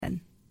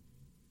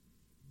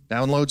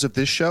Downloads of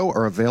this show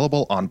are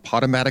available on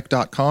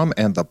Podomatic.com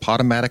and the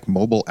Podomatic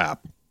mobile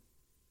app.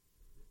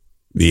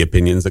 The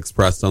opinions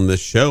expressed on this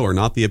show are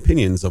not the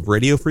opinions of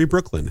Radio Free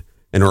Brooklyn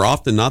and are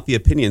often not the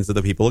opinions of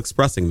the people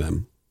expressing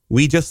them.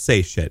 We just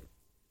say shit.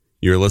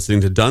 You're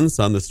listening to Dun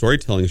Son, the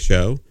storytelling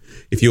show.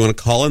 If you want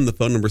to call in, the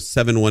phone number is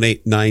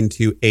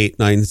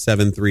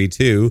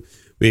 718-928-9732.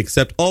 We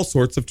accept all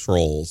sorts of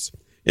trolls.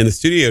 In the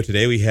studio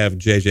today, we have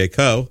JJ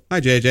Coe. Hi,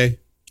 JJ.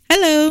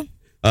 Hello.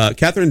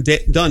 Catherine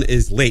Dunn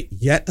is late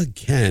yet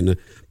again,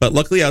 but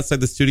luckily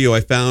outside the studio,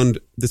 I found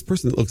this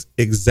person that looks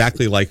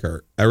exactly like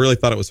her. I really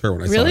thought it was her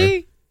when I saw her.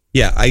 Really?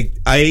 Yeah,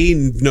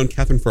 I've known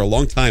Catherine for a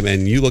long time,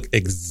 and you look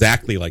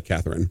exactly like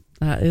Catherine.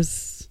 That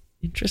is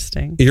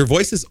interesting. Your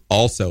voice is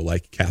also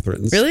like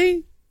Catherine's.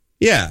 Really?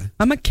 Yeah.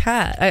 I'm a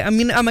cat. I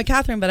mean, I'm a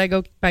Catherine, but I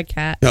go by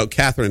cat. No,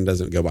 Catherine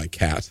doesn't go by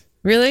Cat.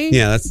 Really?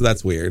 Yeah,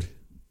 that's weird.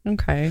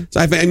 Okay.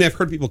 So I've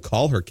heard people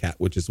call her Cat,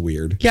 which is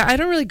weird. Yeah, I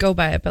don't really go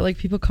by it, but like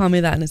people call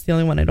me that, and it's the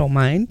only one I don't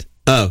mind.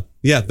 Oh,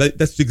 yeah,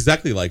 that's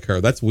exactly like her.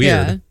 That's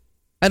weird. Yeah.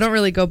 I don't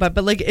really go by,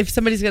 but like if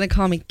somebody's gonna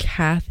call me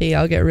Kathy,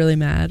 I'll get really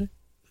mad.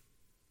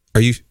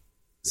 Are you?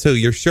 So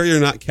you're sure you're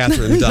not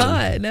Catherine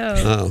Dunn? No.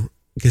 Oh,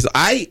 because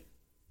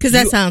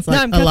that sounds like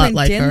I'm a lot Catherine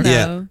like Din, her. though.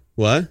 Yeah.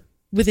 What?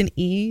 With an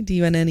E,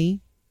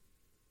 D-U-N-N-E.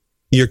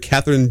 You're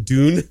Catherine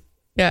Dune?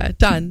 Yeah,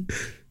 Dunn.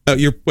 Oh,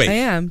 wait. I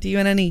am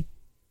D-U-N-N-E.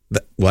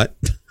 What?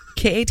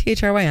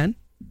 K-A-T-H-R-Y-N.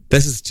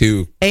 This is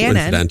too A-N-N.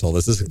 coincidental.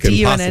 This is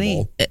D-U-N-N-E.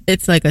 impossible.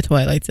 It's like a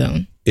Twilight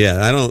Zone.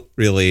 Yeah, I don't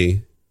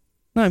really.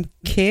 No, I'm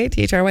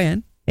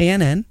K-A-T-H-R-Y-N.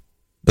 A-N-N.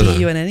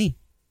 D-U-N-N-E.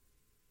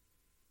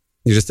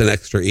 You're just an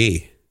extra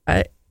E.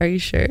 Are you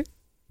sure?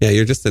 Yeah,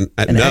 you're just no,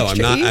 I'm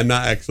extra not. E? I'm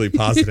not actually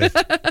positive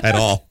at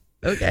all.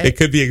 Okay. It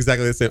could be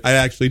exactly the same. I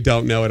actually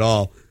don't know at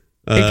all.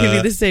 It could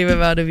be the same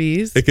amount of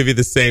E's. It could be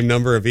the same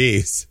number of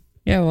E's.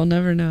 Yeah, we'll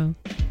never know.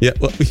 Yeah,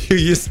 well,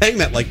 you're saying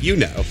that like you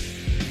know.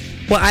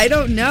 Well, I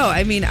don't know.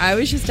 I mean, I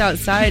was just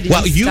outside.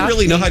 Well, you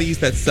really know how to use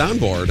that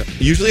soundboard.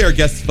 Usually our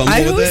guests fumble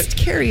I with host it.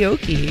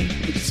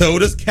 karaoke. So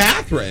does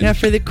Catherine. Yeah,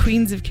 for the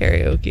queens of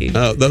karaoke.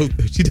 Oh, though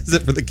she does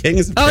it for the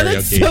kings of karaoke. Oh,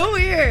 that's so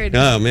weird.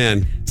 Oh,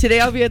 man.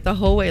 Today I'll be at the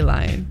whole-way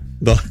line.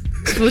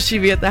 Will she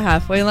be at the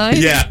halfway line?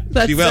 Yeah,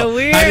 That's she will. so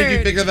weird. How did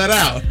you figure that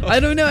out?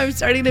 I don't know. I'm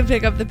starting to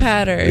pick up the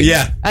pattern.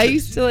 Yeah. I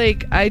used to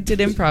I did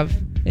improv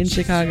in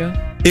Chicago.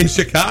 In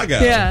Chicago?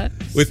 Yeah.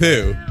 With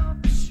who?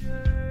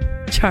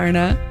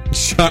 Charna.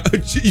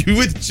 You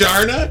with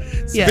Charna?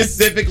 Yes.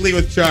 Specifically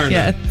with Charna?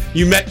 Yes.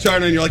 You met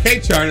Charna and you're like, hey,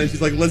 Charna. And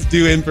she's like, let's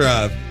do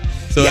improv.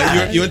 So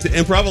Yeah. you went to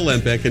Improv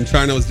Olympic and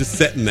Charna was just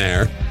sitting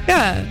there.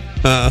 Yeah.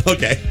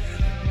 Okay.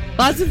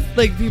 Lots of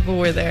people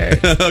were there.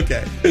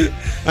 Okay.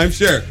 I'm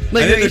sure.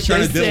 Like, I didn't know Rachel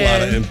Charna did a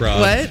lot of said- improv.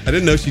 What? I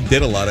didn't know she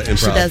did a lot of improv.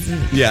 She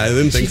doesn't. Yeah, I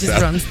didn't think She so.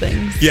 just runs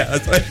things. Yeah,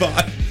 that's what I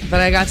thought. But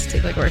I got to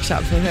take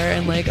workshops with her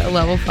in a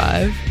level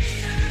 5.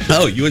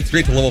 Oh, you went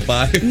straight to level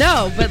 5?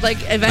 No, but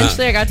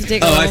eventually I got to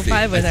take a I level see.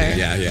 5 with I see.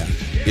 her.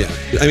 Yeah.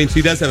 I mean,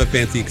 she does have a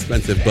fancy,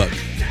 expensive book.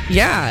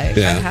 Yeah, I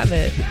Yeah. have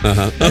it.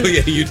 Uh-huh. Oh,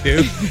 yeah, you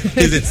do?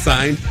 Is it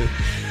signed?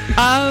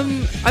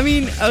 I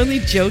mean, only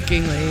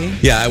jokingly.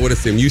 Yeah, I would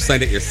assume. You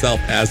signed it yourself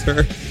as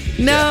her?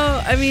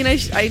 No, I mean, I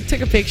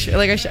took a picture.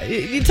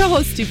 It's a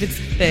whole stupid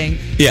thing.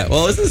 Yeah,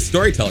 well, this is a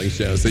storytelling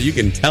show, so you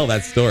can tell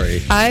that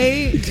story.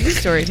 I do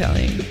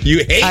storytelling.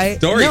 You hate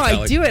storytelling.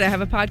 No, I do it. I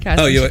have a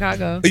podcast in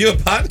Chicago. You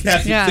have a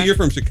podcast? Yeah. So you're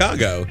from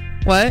Chicago.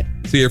 What?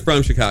 So you're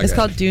from Chicago. It's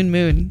called Dune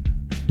Moon.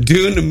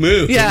 Dune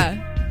Moon.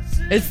 Yeah.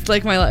 It's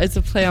it's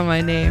a play on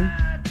my name.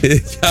 Yeah,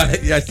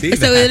 I see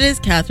So that. it is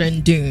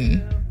Catherine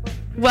Dune.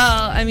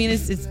 Well, I mean,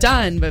 it's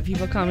done, but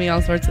people call me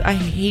all sorts. I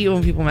hate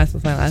when people mess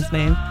with my last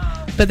name.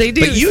 But they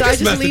do. But you so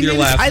just I messed with your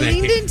last I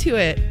name. leaned into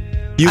it.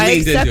 You I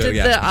leaned into it, accepted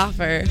yeah. the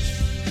offer.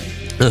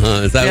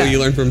 Is that Yeah. what you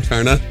learned from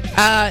Charna?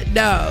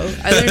 No.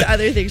 I learned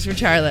other things from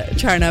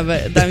Charna,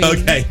 but I mean,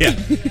 Okay, yeah.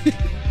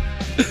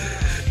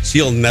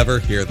 She'll never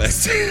hear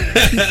this.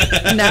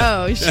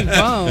 no, she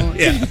won't.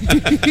 Yeah.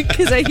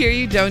 Because I hear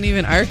you don't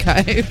even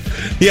archive.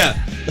 Yeah.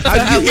 How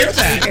did you hear much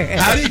that? you hear it.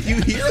 How did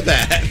you hear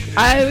that?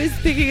 I was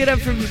picking it up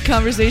from the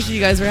conversation you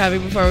guys were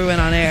having before we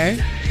went on air.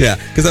 Yeah,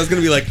 because I was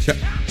going to be like,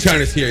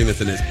 Charna's hearing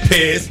this and is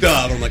pissed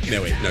off. I'm like,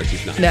 no, wait, no,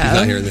 she's not. No. She's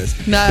not hearing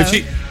this. No.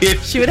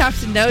 If She would have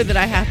to know that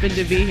I happen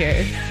to be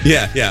here.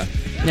 Yeah. Yeah,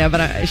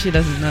 but she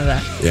doesn't know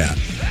that. Yeah.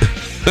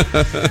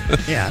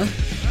 Yeah.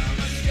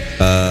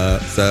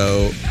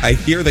 So I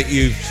hear that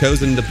you've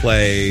chosen to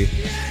play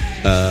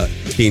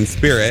Teen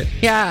Spirit.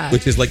 Yeah.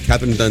 Which is like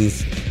Catherine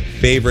Dunn's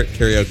favorite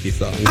karaoke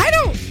song.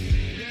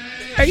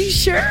 Are you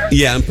sure?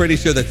 Yeah, I'm pretty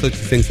sure that's what she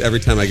sings every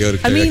time I go to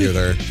karaoke with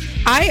her.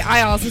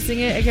 I also sing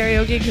it at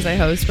karaoke because I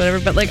host whatever,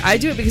 but I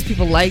do it because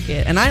people like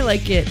it, and I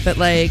like it, but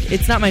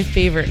it's not my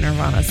favorite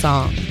Nirvana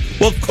song.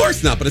 Well, of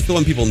course not, but it's the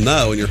one people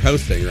know when you're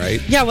hosting,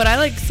 right? Yeah, what I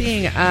like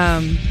seeing,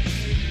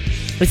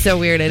 it's so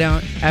weird I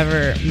don't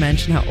ever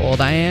mention how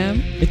old I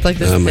am. It's like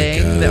this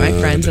thing that my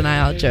friends and I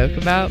all joke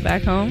about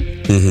back home.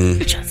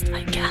 Mm-hmm. Just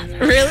like Catherine.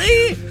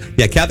 Really?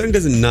 Yeah, Catherine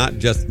does not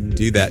just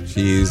do that.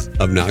 She's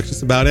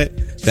obnoxious about it.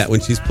 That when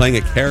she's playing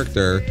a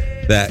character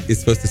that is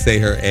supposed to say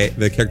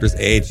the character's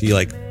age, she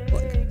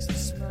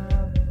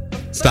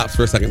stops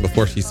for a second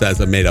before she says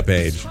a made-up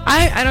age.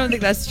 I don't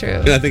think that's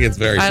true. I think it's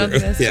very true. I don't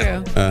think that's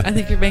true. I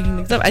think you're making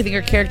things up. I think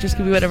our characters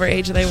can be whatever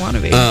age they want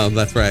to be. Oh,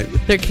 that's right.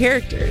 They're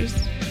characters.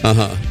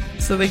 Uh-huh.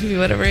 So they can be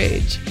whatever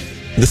age.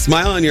 The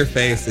smile on your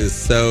face is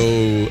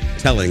so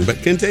telling,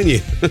 but continue.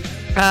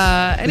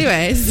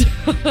 Anyways.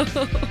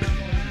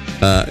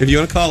 If you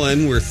want to call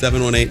in, we're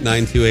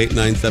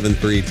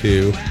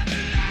 718-928-9732.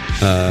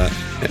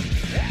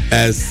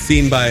 As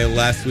seen by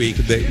last week,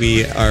 that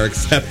we are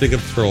accepting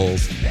of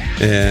trolls.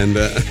 And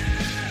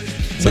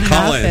so What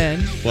call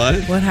happened? in.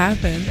 What? What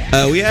happened?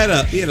 We had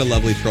a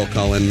lovely troll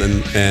call in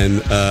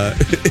and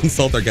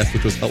insult our guest,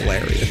 which was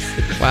hilarious.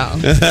 Wow.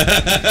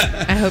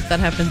 I hope that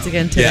happens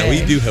again today. Yeah,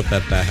 we do hope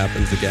that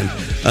happens again.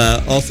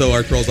 Also,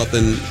 our trolls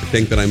often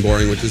think that I'm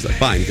boring, which is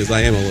fine because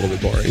I am a little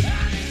bit boring,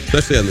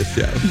 especially on this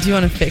show. Do you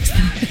want to fix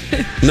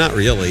that? Not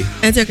really.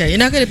 It's okay. You're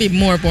not going to be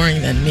more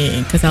boring than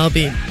me because I'll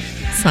be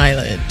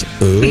silent.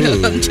 Ooh.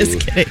 No, I'm just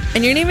kidding.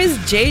 And your name is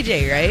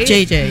JJ, right?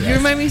 JJ, You yes.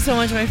 remind me so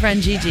much of my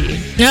friend Gigi.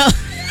 No,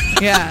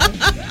 Yeah.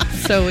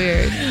 So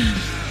weird.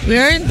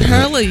 we're in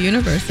parallel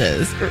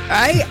universes.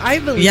 I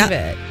believe Yeah.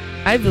 it.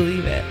 I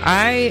believe it.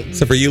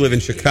 Except for you live in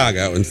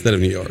Chicago instead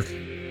of New York.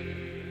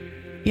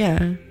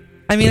 Yeah.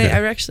 I mean, Okay.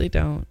 I actually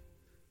don't.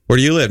 Where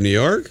do you live? New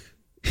York?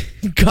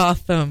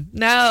 Gotham.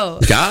 No.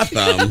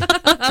 Gotham.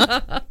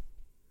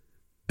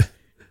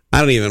 I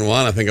don't even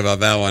want to think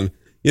about that one.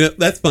 You know,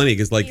 that's funny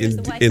because like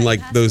in like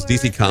those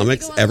DC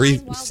comics,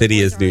 every city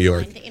is New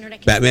York.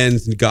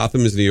 Batman's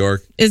Gotham is New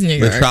York. Is New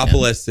York.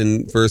 Metropolis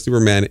and for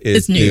Superman is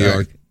It's New New York.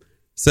 York.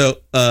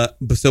 So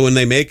when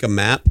they make a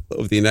map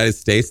of the United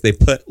States, they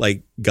put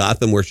like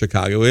Gotham where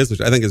Chicago is, which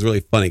I think is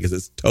really funny because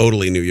it's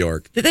totally New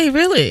York. Did they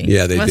really?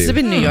 Yeah, they Must do. have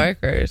been New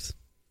Yorkers.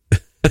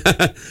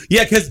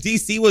 Yeah, because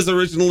DC was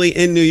originally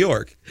in New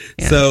York.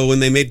 Yeah. So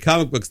when they made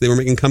comic books, they were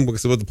making comic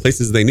books about the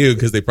places they knew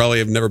because they probably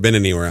have never been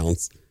anywhere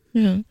else.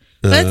 Yeah.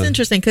 That's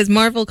interesting because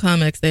Marvel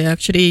Comics, they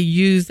actually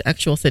use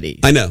actual cities.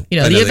 I know. You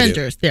know, I know the they do.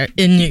 Avengers, they're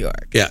in New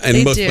York. Yeah, and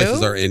They most do?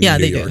 places are in Yeah,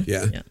 New they do. York.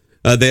 Yeah.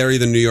 Yeah. They are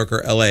either New York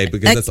or LA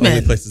because that's the only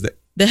X-Men. places that.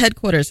 The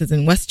headquarters is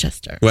in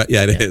Westchester. Well,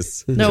 yeah, it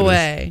is. No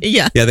way.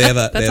 Yeah. Yeah, they have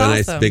a That's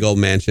nice awesome. big old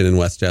mansion in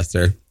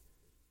Westchester.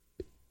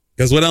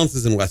 Because what else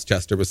is in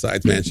Westchester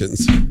besides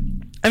mansions?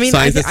 I mean,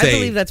 Signs I that say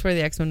believe that's where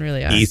the X-Men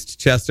really are.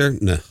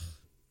 Eastchester? No.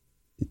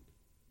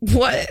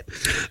 What?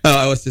 Oh,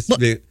 I was just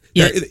being.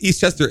 yeah.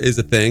 Eastchester is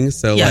a thing.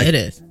 So Yeah, like, it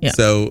is. Yeah.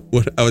 So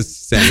what I was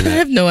saying I that.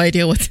 have no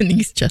idea what's in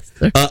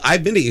Eastchester.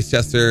 I've been to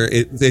Eastchester.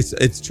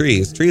 It's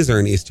trees. Trees are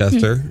in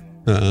Eastchester.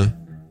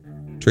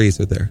 Trees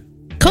are there.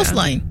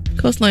 Coastline.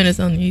 Coastline is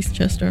on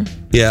Eastchester.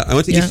 Yeah, I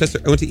went to Yeah.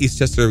 Eastchester. I went to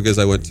Eastchester because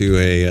I went to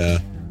a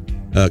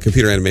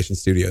computer animation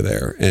studio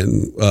there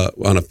and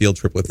on a field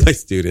trip with my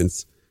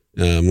students.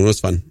 It was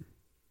fun.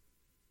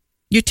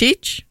 You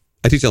teach?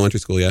 I teach elementary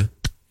school. Yeah,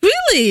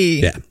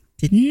 Really? yeah,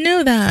 Didn't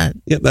know that.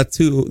 yeah.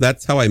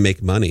 That's how I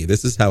make money.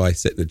 This is how I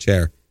sit in a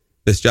chair.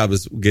 This job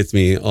gets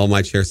me all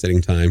my chair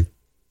sitting time.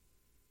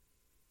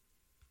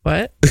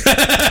 What?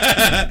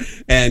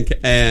 and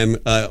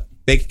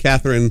fake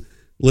Catherine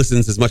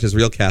listens as much as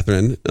real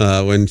Catherine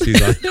when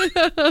she's on.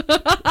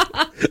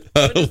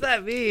 What does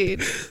that mean?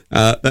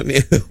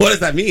 What does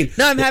that mean?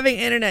 No, I'm having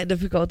internet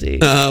difficulty.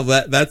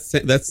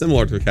 That's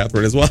similar to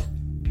Catherine as well.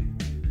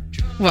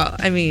 Well,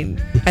 I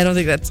mean, I don't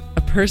think that's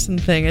a person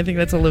thing. I think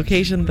that's a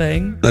location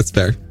thing. That's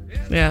fair.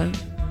 Yeah.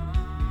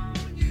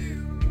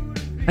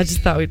 I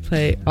just thought we'd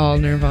play all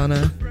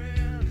Nirvana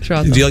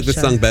throughout the Do you like whole this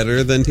show. song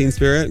better than Teen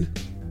Spirit?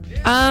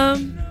 I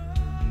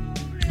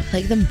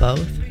like them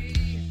both.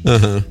 Uh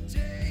huh.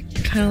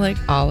 Kind of like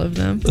all of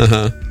them. Uh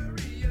huh.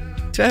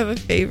 Do I have a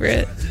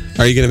favorite?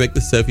 Are you gonna make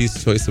the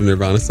Sophie's choice of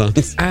Nirvana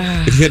songs?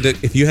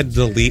 If you had to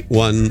delete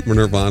one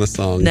Nirvana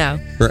song, No.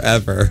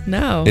 forever,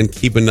 No. and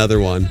keep another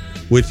one,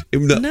 which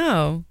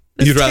No.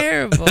 That's You'd rather-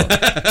 terrible.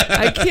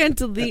 I can't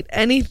delete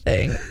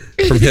anything.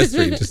 from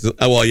history, just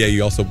well, yeah.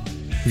 You also,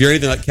 if you're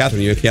anything like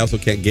Catherine, you also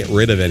can't get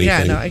rid of anything.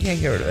 Yeah, no, I can't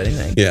get rid of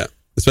anything. Yeah,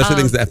 especially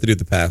things that have to do with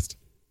the past.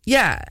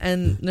 Yeah,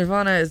 and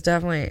Nirvana is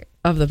definitely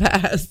of the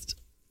past.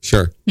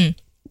 Sure,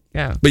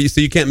 Yeah. but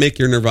you can't make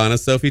your Nirvana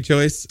Sophie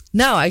choice.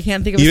 No, I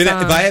can't think of Even a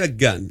song. if I had a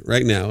gun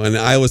right now, and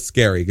I was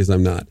scary because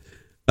I'm not,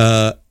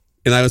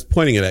 and I was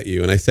pointing it at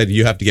you, and I said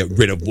you have to get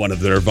rid of one of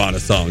the Nirvana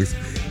songs,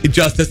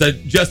 just as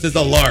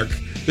a lark.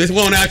 This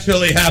won't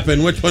actually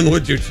happen. Which one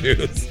would you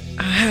choose?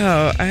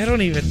 Oh, I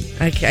don't even.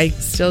 I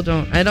still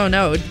don't. I don't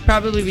know. It'd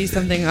probably be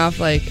something off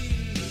like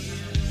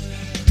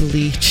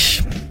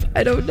Bleach.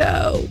 I don't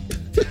know.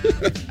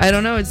 I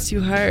don't know. It's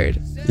too hard.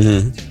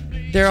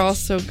 Mm-hmm. They're all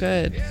so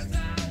good.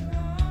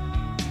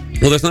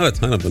 Well, there's not a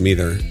ton of them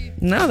either.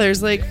 No,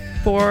 there's like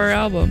 4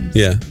 albums.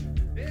 Yeah,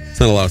 it's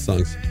not a lot of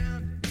songs.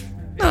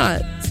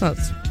 It's not.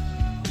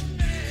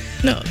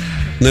 No.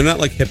 They're not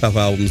like hip hop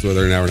albums where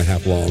they're an hour and a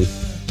half long.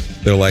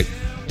 They're like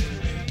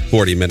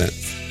 40 minutes.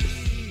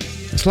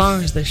 As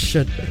long as they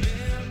should be.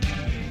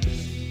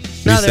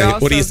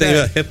 What do you say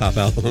about hip hop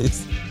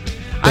albums?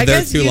 I they're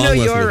guess too You Know long,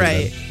 listen You're to them.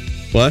 Right.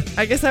 What?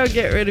 I guess I would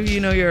get rid of You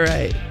Know You're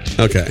Right.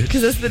 Okay.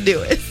 Because it's the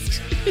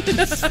newest.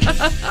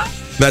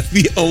 That's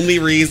the only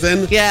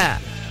reason? Yeah.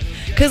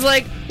 Because,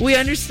 like, we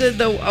understood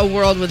a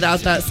world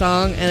without that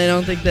song, and I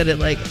don't think that it,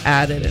 like,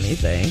 added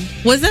anything.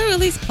 Was that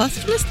released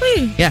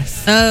posthumously?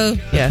 Yes. Oh,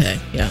 Yes. okay.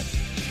 Yeah.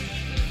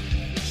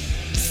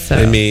 So,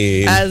 I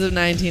mean... as of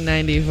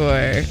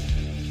 1994,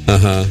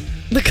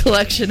 the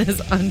collection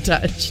is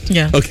untouched.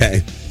 Yeah.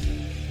 Okay.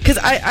 Because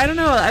I don't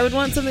know, I would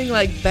want something,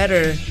 like,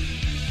 better.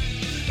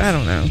 I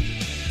don't know.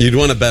 You'd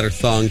want a better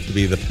song to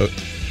be the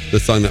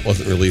song that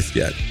wasn't released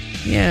yet.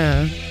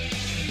 Yeah.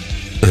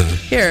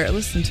 Here,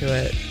 listen to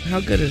it. How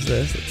good is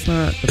this? It's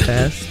not the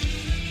best.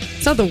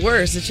 It's not the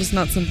worst. It's just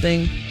not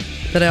something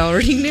that I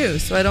already knew,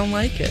 so I don't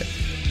like it.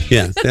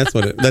 Yes, that's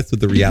what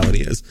the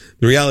reality is.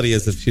 The reality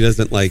is if she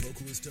doesn't like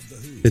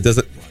it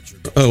doesn't.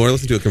 Oh, we're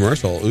listening to a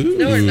commercial. Ooh.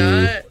 No, we're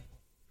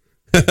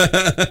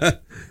not.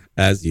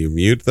 As you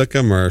mute the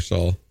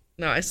commercial.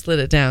 No, I slid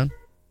it down.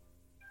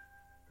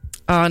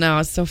 Oh no,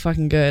 it's so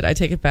fucking good. I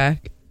take it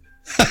back.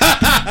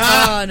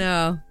 Oh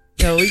no,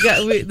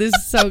 this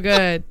is so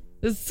good.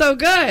 This is so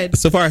good.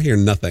 So far, I hear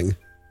nothing.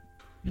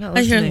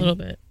 I hear a little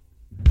bit.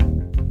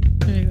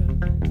 There you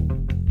go.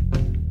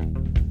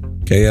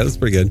 Okay, yeah, that's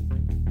pretty good.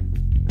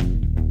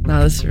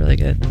 No, this is really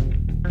good.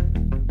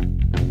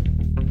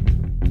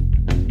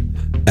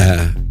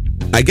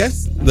 I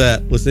guess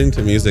that listening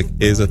to music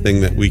is a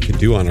thing that we could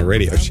do on a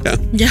radio show.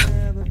 Yeah.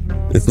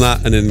 It's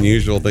not an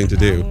unusual thing to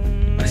do.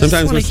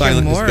 Sometimes we're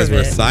silent just because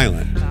we're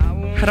silent.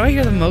 How do I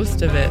hear the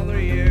most of it?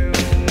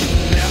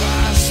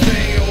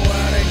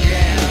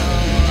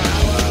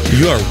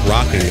 You are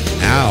rocking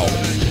out.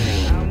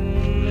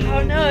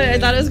 Oh no, I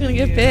thought it was going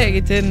to get big.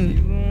 It didn't.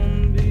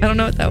 I don't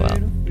know it that well.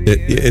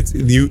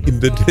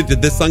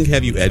 Did this song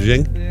have you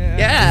edging?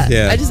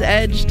 Yeah. I just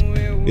edged.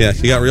 Yeah,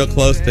 she got real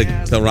close to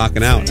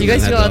rocking out. Do you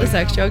guys do a lot of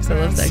sex jokes? I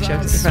love sex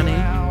jokes. They're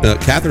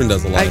funny. Catherine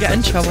does a lot. I get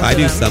in trouble. I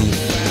do some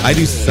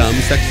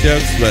sex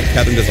jokes, but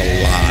Catherine does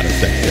a lot of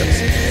sex jokes.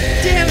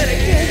 Damn it! I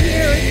can't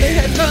hear with the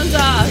headphones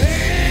off.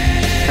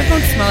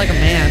 Headphones smell like a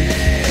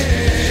man.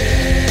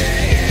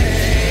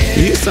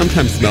 You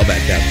sometimes smell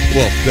that, Catherine.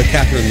 Well, the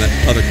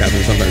other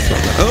Catherine sometimes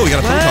smells that. Oh, we got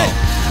a phone call.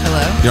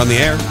 Hello? You're on the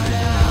air.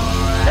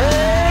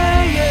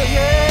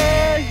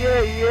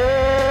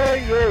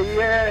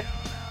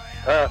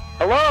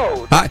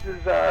 Hello. Hi.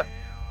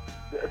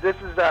 This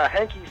is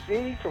Hanky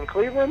C from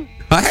Cleveland.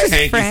 Hi,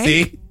 Hanky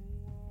C.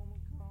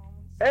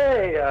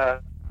 Hey,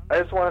 I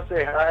just want to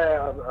say hi.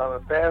 I'm a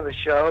fan of the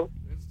show,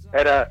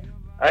 and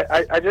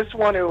I just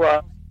want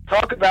to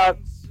talk about.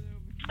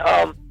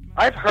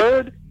 I've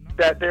heard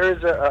that there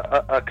is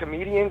a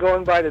comedian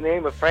going by the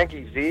name of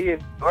Frankie Z in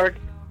New York,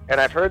 and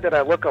I've heard that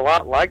I look a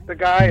lot like the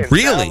guy and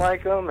sound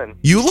like him. And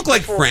you look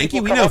like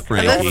Frankie. We know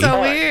Frankie. That's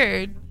so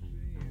weird.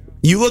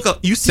 You sound a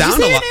lot. Did you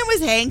say your name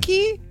was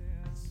Hanky?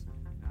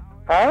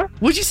 Huh?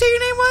 What'd you say your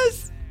name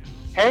was?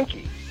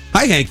 Hanky.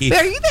 Hi, Hanky. Wait,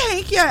 are you the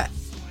Hanky?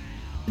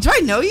 Do I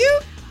know you?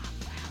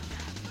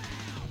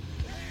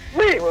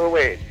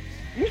 Wait.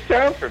 You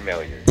sound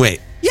familiar.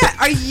 Wait. Yeah,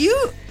 are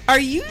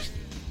you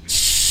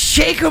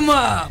Shake 'em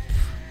Up?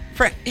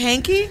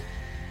 Hanky?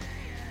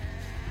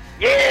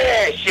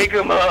 Yeah, shake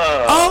 'em up.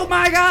 Oh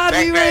my God,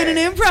 Bang, we ran bang.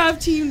 an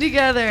improv team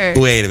together.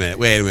 Wait a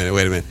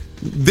minute.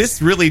 This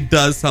really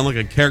does sound like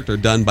a character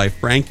done by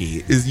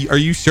Frankie. Are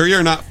you sure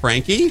you're not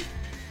Frankie?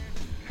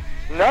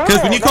 No.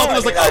 Because when you called, I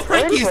was like, I've "Oh,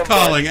 heard of Frankie's him,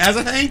 calling as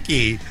a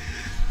Hanky."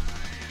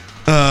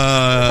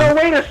 No,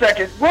 wait a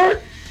second.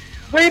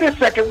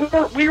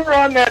 We were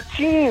on that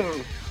team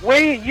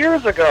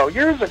years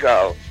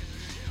ago.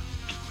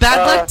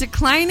 Bad Luck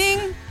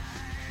Declining?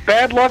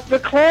 Bad Luck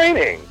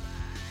Declining.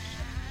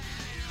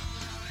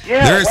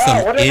 Yeah, There are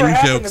some whatever in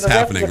happened jokes to the rest of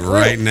happening the group?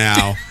 right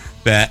now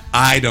that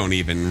I don't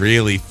even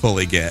really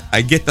fully get.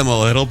 I get them a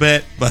little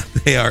bit, but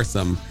they are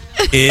some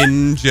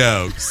in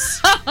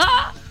jokes.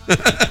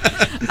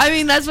 I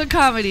mean, that's what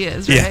comedy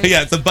is, right?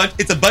 Yeah. It's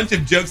a bunch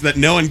of jokes that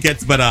no one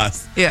gets but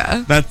us.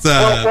 Yeah. That's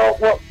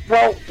Well,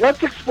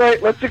 let's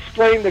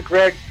explain to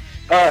Greg.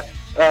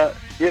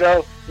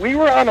 We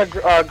were on a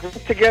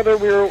group together.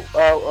 We were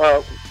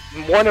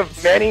one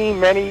of many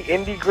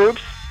indie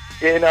groups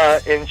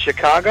in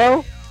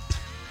Chicago,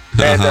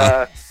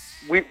 and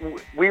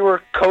we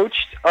were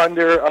coached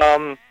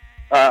under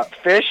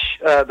Fish,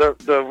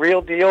 the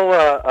real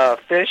deal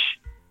Fish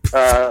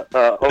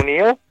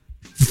O'Neill.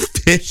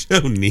 Fish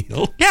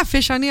O'Neill. Yeah,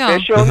 Fish O'Neill.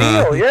 Fish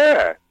O'Neill,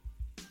 yeah.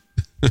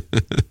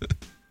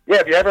 Yeah,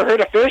 have you ever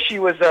heard of Fish? He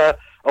was a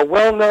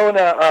well-known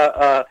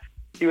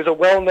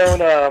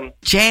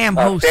jam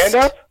host.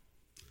 stand-up.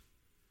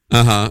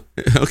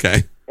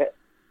 Okay.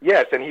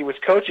 Yes, and he was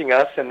coaching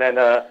us, and then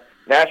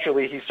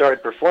naturally he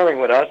started performing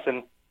with us,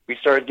 and we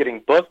started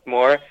getting booked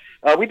more.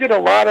 We did a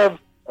lot of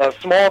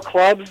small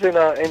clubs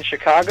in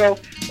Chicago.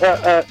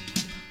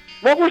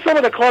 What were some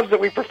of the clubs that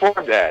we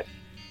performed at?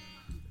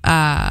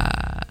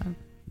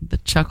 The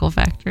Chuckle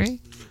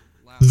Factory.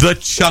 The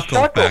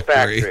Chuckle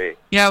Factory.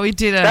 Yeah, we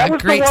did That a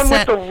was great the one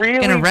set with the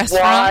really in a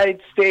restaurant.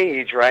 wide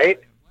stage, right?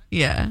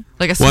 Yeah,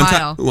 like a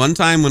smile. One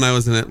time when I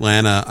was in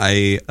Atlanta,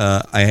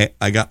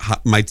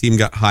 my team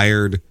got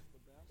hired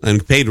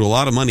and paid a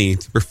lot of money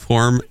to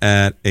perform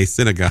at a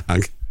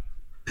synagogue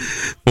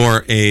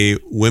for a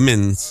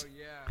women's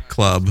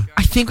club.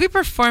 I think we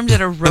performed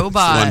at a One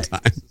robot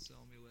time.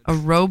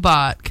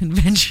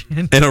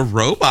 Convention. At a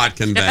robot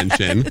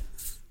convention.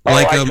 I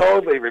Like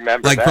totally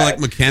remember like that. for like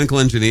mechanical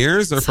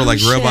engineers or for Some like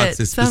robots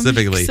shit,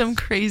 specifically. some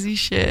crazy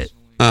shit.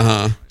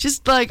 Uh-huh.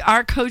 Just like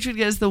our coach would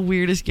get us the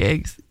weirdest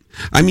gigs.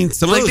 I mean,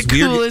 some Like of those the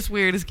weird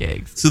weirdest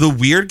gigs. So the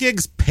weird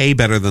gigs pay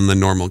better than the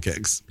normal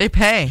gigs. They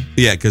pay.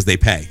 Yeah, because they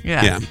pay.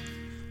 Yeah.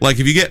 Like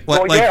if you get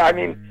well, like yeah, I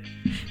mean,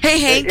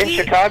 Hey, in Hanky.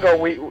 Chicago,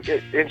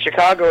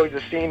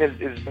 the scene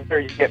is better.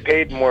 You get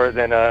paid more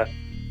than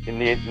in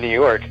New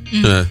York.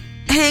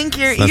 Hank,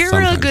 you're That's real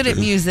sometimes good at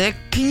true. music.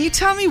 Can you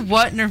tell me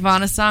what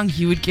Nirvana song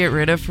you would get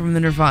rid of from the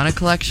Nirvana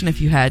collection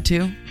if you had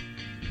to?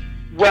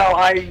 Well,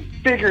 I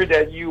figured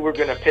that you were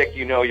going to pick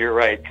You Know You're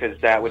Right, because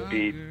that would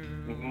be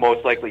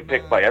most likely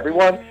picked by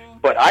everyone.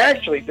 But I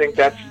actually think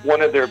that's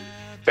one of their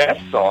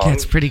best songs.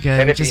 That's pretty good.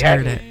 And I if he just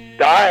heard hadn't it.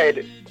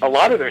 died, a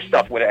lot of their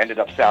stuff would have ended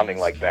up sounding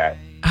like that.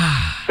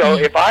 So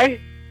if I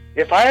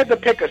had to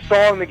pick a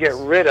song to get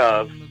rid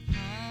of,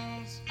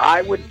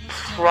 I would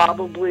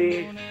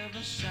probably...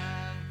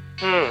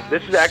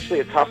 this is actually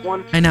a tough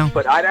one. I know.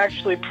 But I'd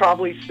actually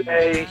probably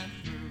say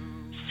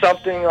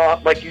something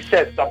off, like you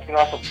said, something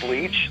off of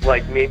Bleach.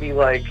 Like maybe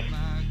like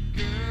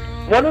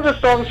one of the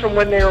songs from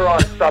when they were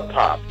on Sub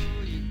Pop.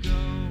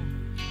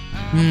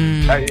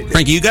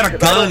 Frankie, you got a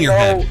gun on your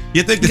head.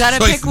 You think this gotta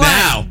choice pick one.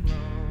 now.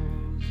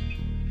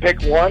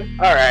 Pick one?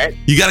 All right.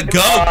 You gotta go,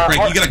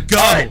 Frankie. You gotta go.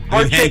 All right, You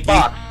Heart-shaped Hanky.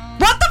 box.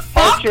 What the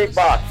fuck? Heart-shaped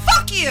box.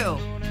 Fuck you!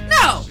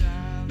 No!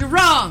 You're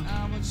wrong.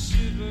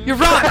 You're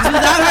wrong. 'Cause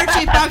without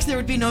Heart-Shaped Box, there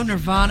would be no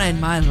Nirvana in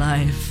my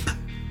life.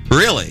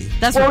 Really?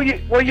 That's Well,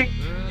 what,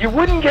 you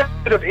wouldn't get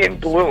rid of In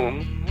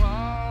Bloom.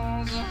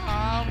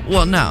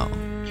 well, no.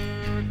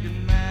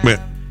 Wait.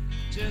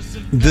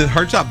 Did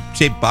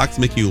heart-shaped box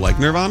make you like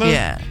Nirvana?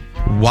 Yeah.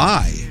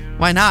 Why?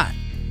 Why not?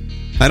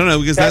 I don't know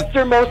because That's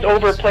their most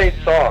overplayed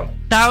song.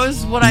 That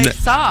was what I No.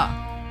 saw.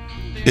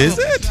 is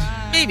it?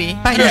 Maybe.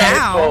 By Yeah,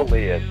 now. it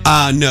totally is.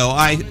 No,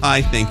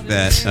 I think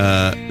that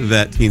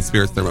that Teen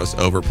Spirit's their most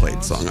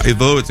overplayed song.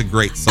 Although it's a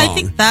great song. I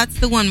think that's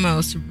the one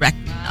most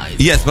recognized.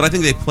 Yes, but I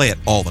think they play it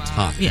all the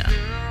time. Yeah.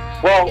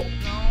 Well,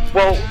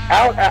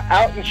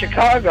 out in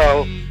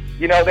Chicago,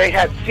 you know, they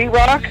had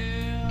C-Rock.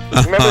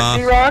 Remember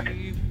C-Rock?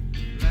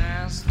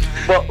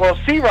 Well,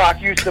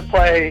 C-Rock used to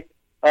play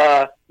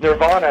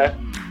Nirvana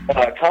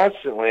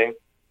constantly,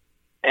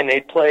 and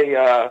they'd play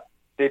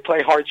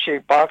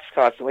Heart-Shaped Box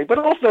constantly, but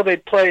also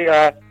they'd play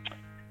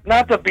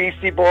not the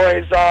Beastie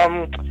Boys,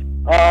 I'm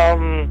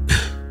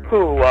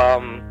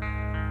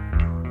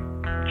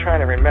trying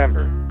to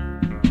remember.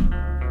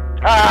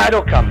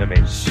 It'll come to me.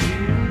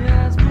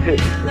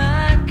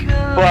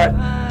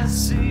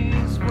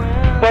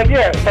 But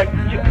yeah, but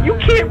you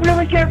can't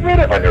really get rid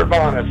of a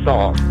Nirvana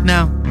song.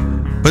 No.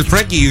 But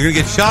Frankie, you're gonna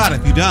get shot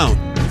if you don't.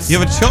 You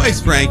have a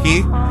choice,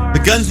 Frankie.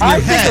 The gun's in your I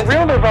head. think a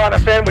real Nirvana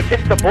fan would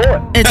take the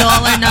bullet. It's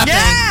all or nothing.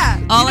 Yeah!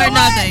 All You or know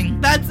what?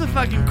 nothing. That's the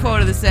fucking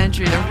quote of the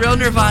century. The real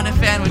Nirvana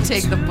fan would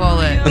take the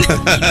bullet.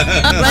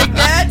 Like,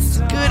 that's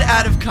good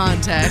out of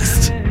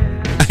context.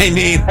 I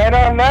mean, And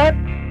on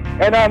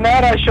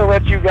that, I shall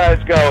let you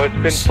guys go. It's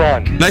been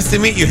fun. nice to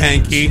meet you,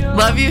 Hanky.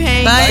 Love you,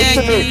 Hank. Bye, Nice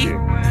to meet Hanky. you.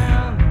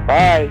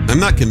 Bye. I'm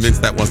not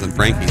convinced that wasn't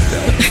Frankie's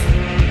though.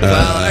 Well,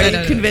 are I you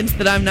don't know. convinced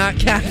that I'm not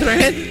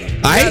Catherine?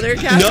 Other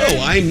Catherine?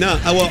 No, I'm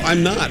not. Well,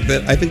 I'm not.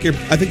 But I think you're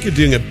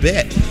doing a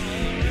bit.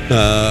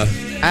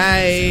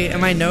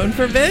 Am I known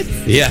for bits?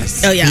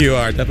 Yes. Oh, yeah. You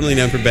are definitely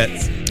known for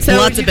bits. So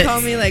Lots would of you bits.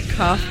 call me like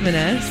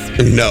Kaufman-esque?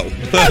 No.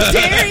 How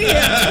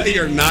dare you?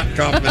 You're not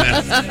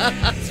confident.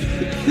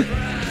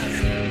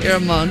 You're a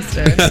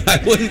monster. I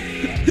wouldn't.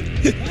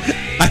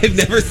 I've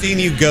never seen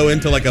you go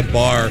into like a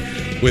bar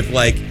with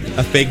like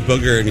a fake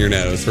booger in your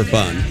nose for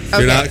fun.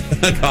 You're not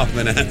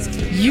Kaufman-esque.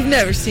 You've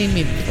never seen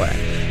me before.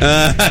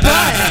 But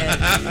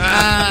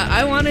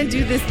I want to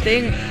do this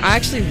thing. I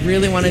actually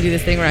really want to do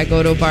this thing where I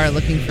go to a bar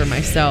looking for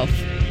myself.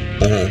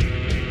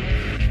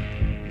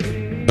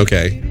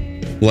 Okay.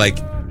 Like,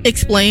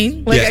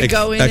 Explain. Like Yeah, I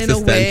go in a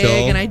existential.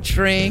 wig and I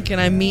drink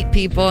and I meet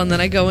people and then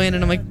I go in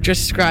and I'm like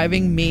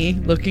describing me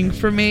looking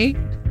for me.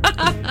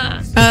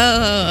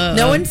 Oh.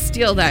 No one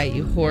steal that,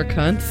 you whore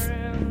cunts.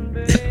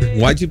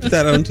 why'd you put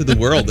that out into the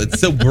world? It's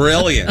so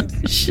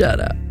brilliant. Shut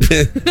up.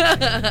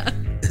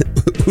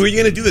 Who are you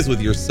going to do this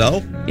with,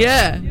 yourself?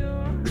 Yeah.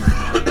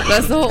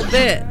 That's the whole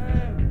bit.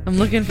 I'm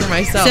looking for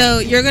myself. So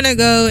you're going to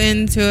go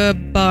into a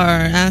bar,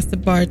 ask the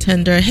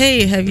bartender,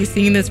 hey, have you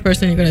seen this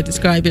person? You're going to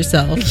describe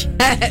yourself.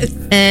 Yes.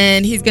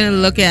 And he's going to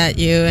look at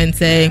you and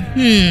say,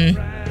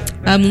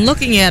 I'm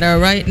looking at her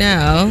right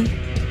now.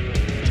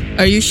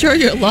 Are you sure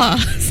you're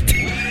lost?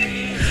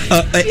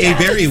 A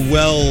very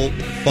well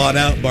thought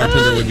out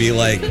bartender would be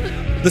like,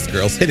 this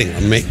girl's hitting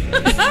on me.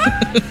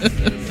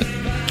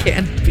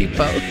 Can't be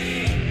both.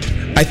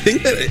 I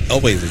think that it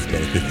always is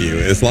both with you,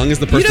 as long as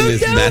the You person don't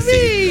is know messy.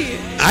 me.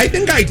 I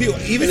think I do.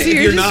 Even So if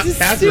you're you're not just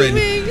Catherine,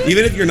 assuming?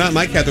 even if you're not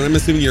my Catherine, I'm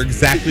assuming you're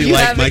exactly You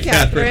like have my a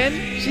Catherine.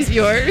 She's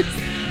yours.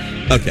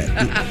 Okay.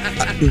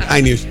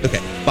 I knew. Okay,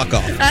 fuck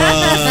off.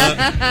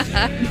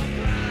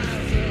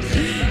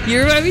 You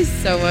remind me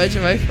so much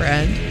of my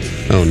friend.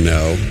 Oh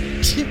no.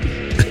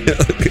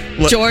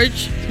 What-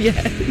 George. Yeah.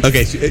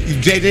 Okay,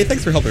 JJ,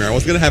 thanks for helping her. I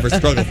was going to have her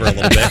struggle for a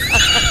little bit.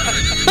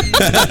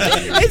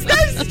 It's not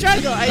a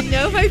struggle. I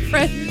know my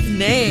friend's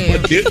name.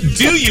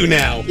 Do you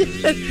now?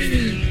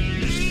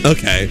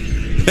 Okay.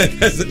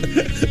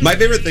 My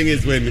favorite thing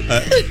is when,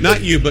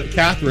 not you, but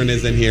Catherine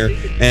is in here,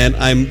 and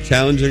I'm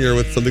challenging her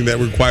with something that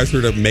requires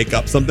her to make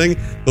up something.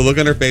 The look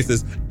on her face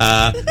is,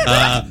 and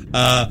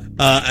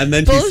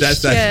then she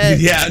says that.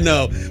 Bullshit. Yeah,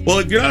 no. Well,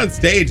 if you're not on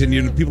stage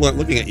and people aren't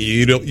looking at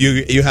you,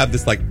 you have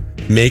this like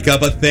make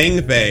up a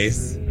thing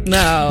face.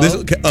 No.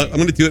 I'm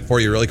going to do it for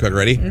you really quick.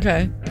 Ready?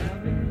 Okay.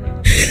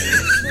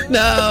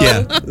 No.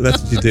 Yeah,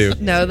 that's what you do.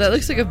 No, that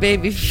looks like a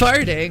baby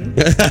farting.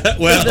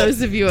 Well, For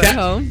those of you at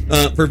home.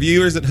 For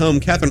viewers at home,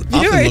 Catherine often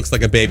Viewers. looks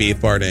like a baby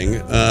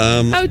farting.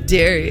 How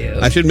dare you?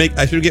 I should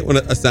get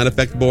a sound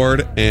effect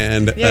board,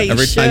 and Yeah, you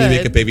every time you make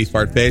should. a baby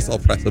fart face, I'll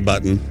press a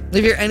button.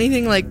 If you're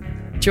anything like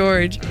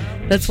George,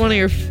 that's one of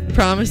your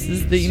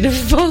promises that you never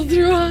follow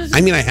through on.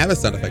 I mean, I have a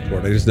sound effect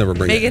board. I just never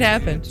bring Make it. it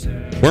happen.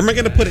 Where am I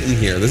going to put it in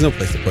here? There's no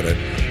place to put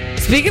it.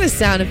 Speaking of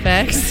sound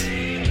effects,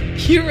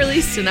 you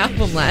released an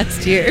album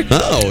last year.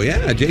 Oh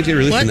yeah, JJ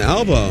released What? an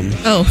album.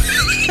 Oh,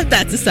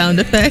 that's a sound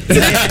effect.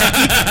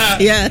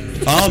 Yeah.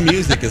 All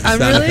music is a I'm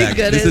sound really effect.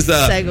 good this at is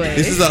a segues.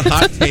 This is a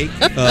hot take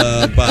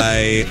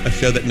by a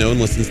show that no one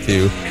listens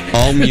to.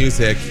 All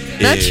music.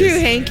 Not is, true,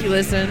 Hanky.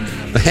 Listen.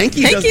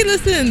 Hanky Hanky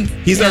does, listens.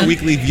 He's Yeah. our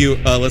weekly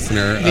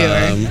listener.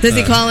 Viewer. Does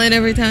he call in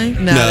every time?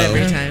 Not No.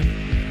 every time.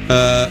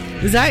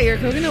 Is that your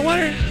coconut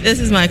water? This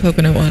is my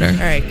coconut water.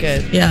 All right,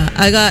 good. Yeah,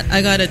 I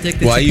got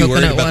addicted Why are to you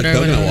worried coconut about water. the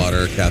when I coconut was-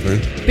 water,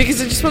 Catherine?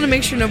 Because I just want to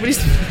make sure nobody's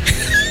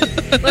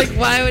like,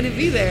 why would it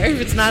be there if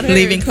it's not hers?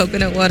 Leaving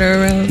coconut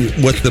water around.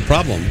 What's the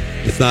problem?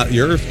 It's not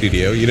your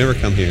studio. You never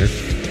come here.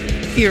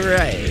 You're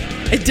right.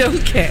 I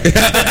don't care.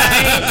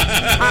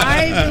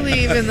 I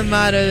believe in the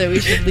motto that we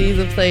should leave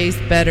the place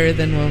better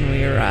than when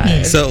we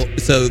arrive. So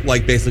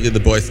like basically the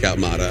Boy Scout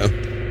motto.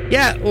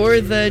 Yeah,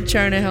 or the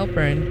Charna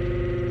Helperin.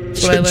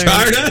 That's what I learned.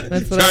 Charna?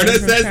 That's what I Charna learned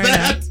from says Charna.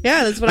 that?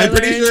 Yeah, that's what I I'm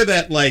learned. pretty sure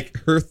that like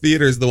her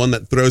theater is the one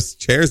that throws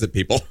chairs at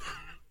people.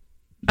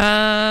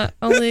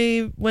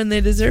 Only when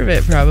they deserve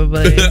it,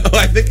 probably. Oh,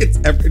 I think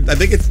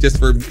it's just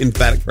for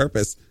emphatic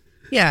purpose.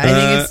 Yeah, I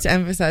think it's to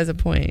emphasize a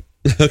point.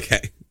 Okay.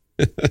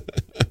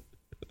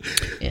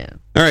 Yeah.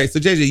 All right. So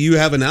JJ, you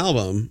have an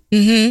album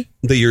that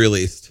you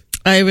released.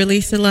 I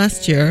released it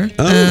last year.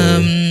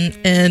 Oh.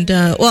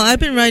 Well, I've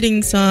been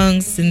writing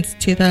songs since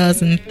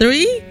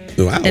 2003.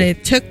 Wow. And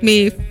it took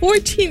me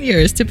 14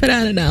 years to put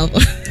out an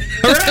album.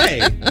 Hooray!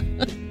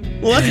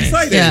 Well, that's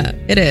exciting. Yeah,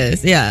 it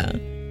is. Yeah.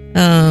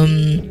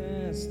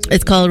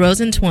 It's called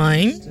Rose and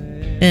Twine.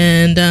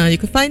 And you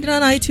can find it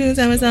on iTunes,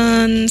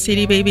 Amazon,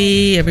 CD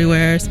Baby,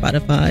 everywhere,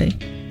 Spotify.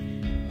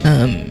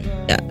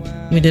 Yeah,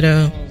 we did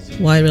a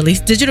wide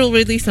release, digital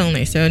release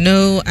only, so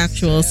no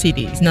actual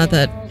CDs. Not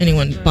that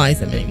anyone buys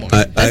them anymore.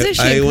 That's a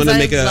shame, I want to 'cause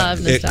make love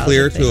it nostalgic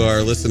clear things. to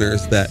our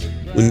listeners that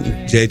when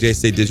JJ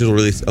said digital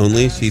release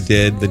only, she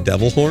did the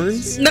devil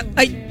horns No,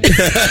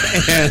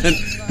 and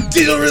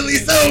digital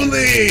release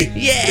only.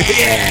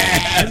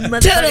 Yeah.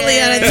 totally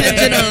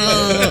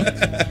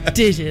unintentional.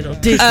 Digital. I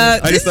just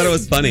This thought it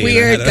was is funny.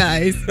 Weird,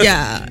 guys.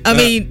 Yeah, I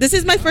mean, this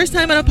is my first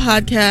time on a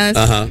podcast.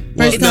 Well, First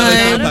no, it's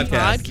time. not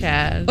Not a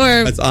podcast.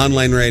 Or It's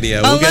online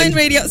radio. online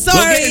radio. Sorry.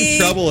 We'll get in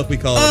trouble if we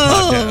call it a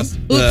podcast.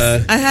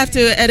 Oops. I have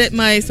to edit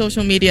my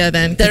social media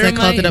then because I That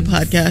called it a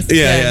reminds- podcast.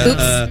 Yeah.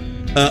 Oops.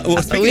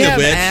 Well, speaking we of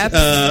have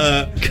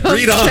which, apps. Come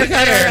read on check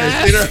out our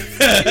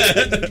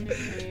air.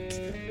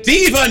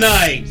 Diva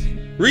Night.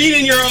 Read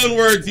in your own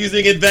words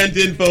using Invent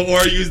Info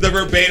or use the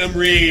verbatim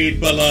read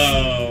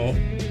below.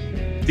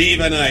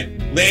 Diva Night.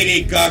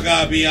 Lady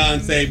Gaga,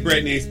 Beyonce,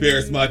 Britney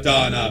Spears,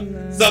 Madonna.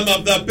 Some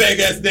of the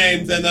biggest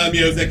names in the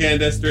music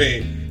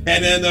industry.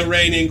 And in the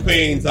reigning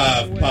queens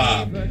of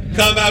pop.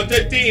 Come out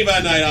to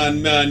Diva Night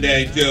on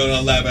Monday, June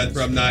 11th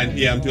from 9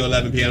 p.m. to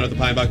 11 p.m. at the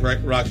Pine Box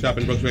Rock Shop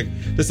in Brunswick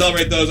to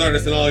celebrate those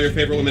artists and all your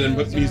favorite women in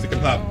music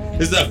and pop.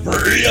 This is a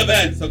free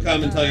event, so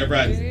come and tell your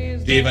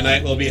friends. Diva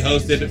Night will be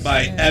hosted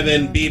by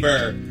Evan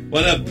Bieber,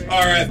 one of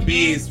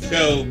RFB's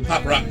show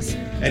Pop Rocks,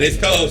 and his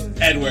co-host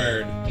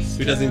Edward,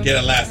 who doesn't get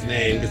a last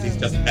name because he's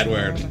just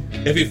Edward.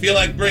 If you feel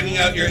like bringing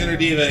out your inner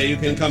diva, you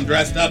can come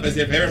dressed up as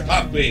your favorite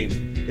pop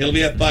queen. It'll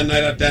be a fun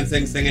night of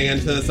dancing, singing, and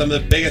to some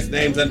of the biggest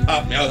names in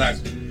pop music.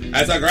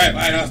 That's a great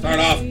way to start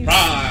off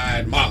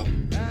Pride Month.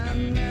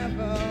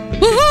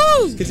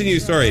 Woohoo! Continue your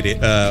story.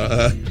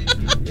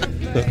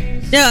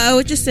 Yeah, I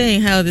was just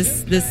saying how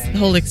this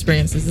whole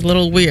experience is a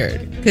little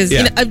weird because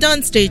Yeah. I've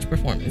done stage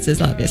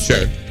performances, obviously.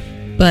 Sure.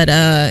 But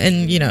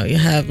and you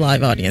have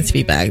live audience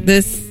feedback.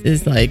 This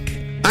is like,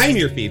 I'm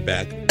your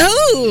feedback.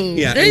 oh,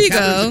 Yeah, there and you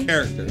Catherine's go. a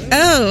character.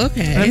 Oh,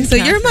 okay. I'm So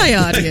you're my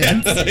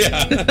audience,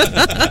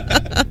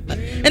 Yeah.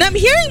 and I'm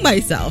hearing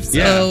myself, so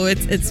Yeah.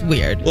 it's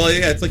weird. Well,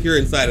 yeah, it's like you're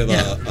inside of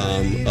Yeah.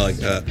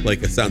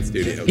 like a sound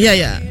studio.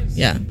 Yeah.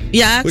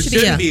 Actually, Which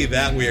shouldn't yeah. be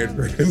that weird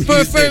for a For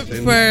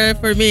musician.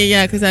 for me,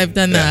 yeah, because I've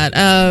done Yeah.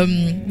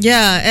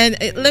 that. And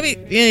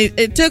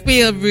it took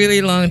me a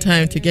really long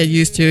time to get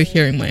used to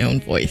hearing my own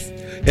voice.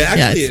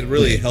 Actually, Yes. it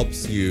really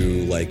helps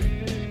you like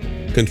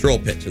control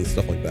pitch and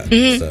stuff like that.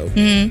 So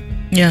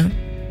Yeah.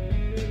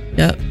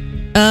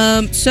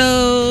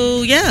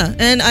 So yeah,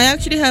 and I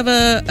actually have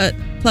a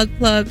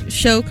plug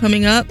show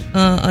coming up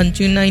on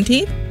June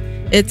 19th.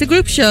 It's a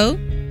group show.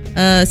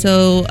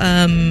 So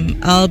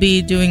I'll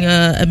be doing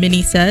a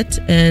mini set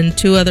and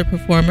two other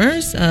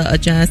performers, a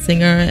jazz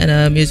singer and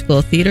a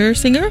musical theater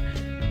singer.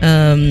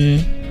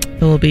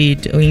 Will be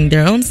doing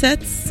their own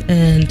sets,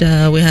 and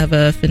we have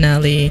a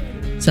finale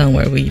song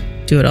where we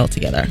do it all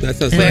together. that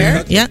sounds Where?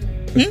 like Yeah.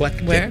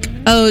 eclectic. Where?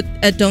 Oh,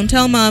 at Don't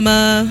Tell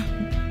Mama.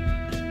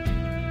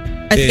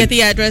 I forget In-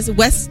 the address.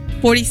 West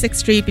 46th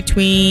Street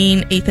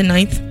between 8th and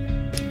 9th.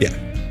 Yeah,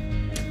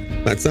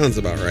 that sounds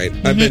about right.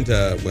 I've been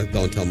to with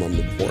Don't Tell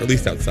Mama before, at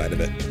least outside of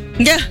it.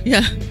 Yeah.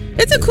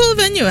 It's a cool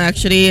venue,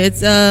 actually. It's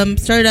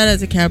started out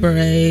as a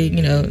cabaret,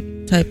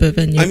 type of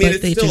venue. I mean, but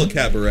it's they still do- a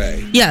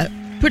cabaret. Yeah,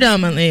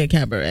 predominantly a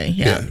cabaret.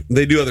 Yeah.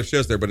 They do other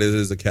shows there, but it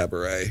is a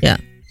cabaret. Yeah.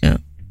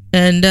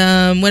 And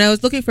when I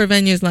was looking for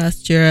venues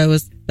last year, I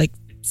was like,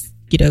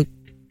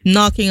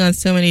 knocking on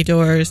so many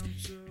doors.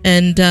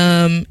 And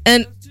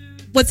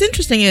what's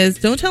interesting is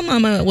Don't Tell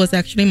Mama was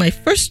actually my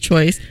first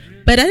choice,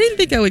 but I didn't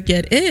think I would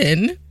get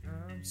in.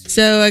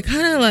 So I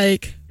kind of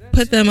like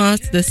put them off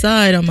to the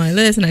side on my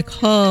list, and I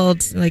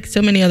called like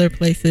so many other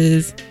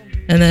places.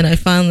 And then I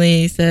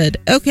finally said,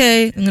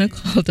 okay, I'm going to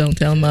call Don't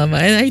Tell Mama.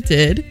 And I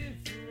did.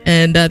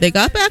 And they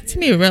got back to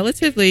me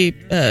relatively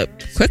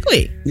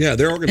quickly. Yeah,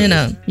 they're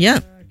organized. Yeah.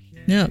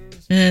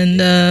 And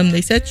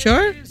they said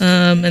sure.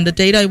 And the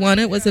date I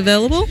wanted was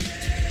available.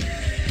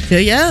 So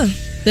yeah,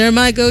 they're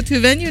my go-to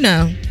venue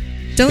now.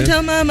 Don't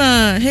Tell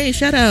Mama. Hey,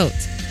 shout out.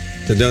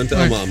 The Don't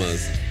Tell Or-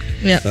 Mamas.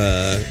 Yeah.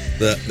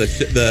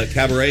 The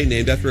cabaret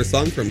named after a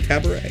song from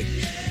Cabaret.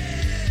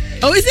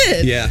 Oh, is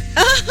it? Yeah.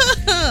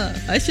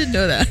 I should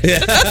know that.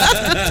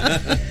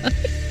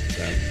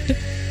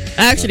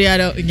 Actually, I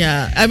don't.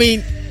 Yeah. I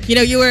mean,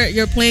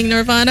 you're playing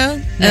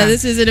Nirvana. Yeah.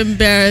 This is an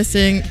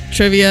embarrassing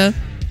trivia.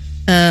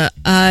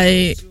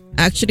 I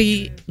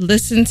actually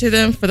listened to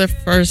them for the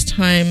first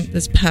time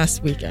this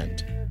past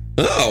weekend.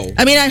 Oh.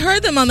 I mean, I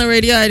heard them on the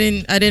radio. I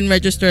didn't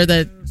register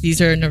that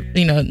these are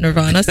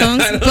Nirvana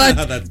songs. I don't know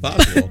how that's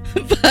possible.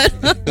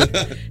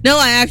 but no,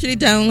 I actually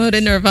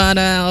downloaded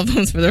Nirvana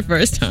albums for the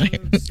first time.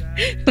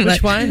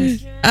 Which one?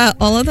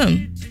 All of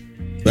them.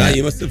 Wow,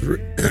 you must have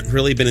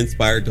really been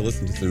inspired to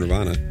listen to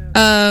Nirvana.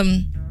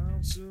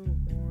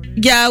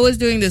 Yeah, I was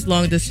doing this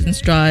long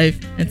distance drive,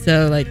 and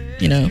so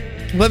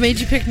What made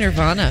you pick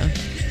Nirvana?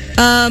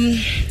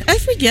 I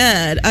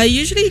forget. I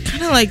usually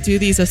kind of like do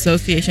these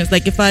associations.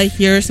 Like if I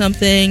hear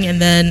something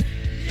and then,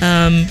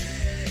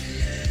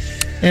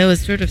 it was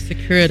sort of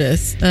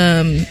circuitous.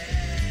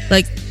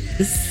 Like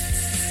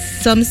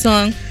some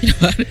song,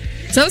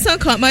 some song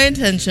caught my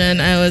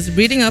attention. I was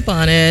reading up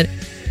on it,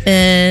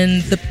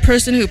 and the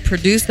person who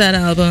produced that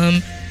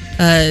album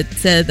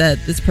said that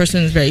this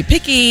person is very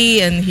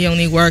picky, and he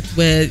only worked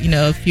with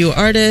a few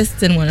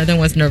artists, and one of them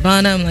was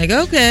Nirvana. I'm like,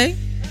 okay.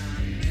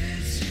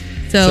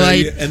 So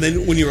and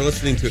then when you were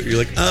listening to it, you're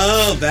like,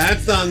 oh, that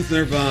song's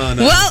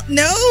Nirvana. Well,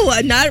 no,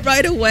 not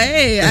right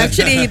away.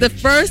 Actually, the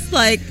first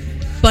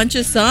bunch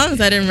of songs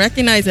I didn't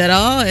recognize at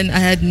all, and I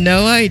had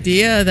no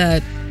idea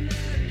that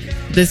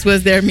this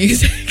was their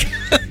music.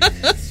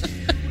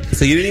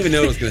 So you didn't even know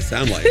what it was going to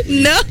sound like.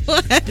 No,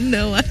 I had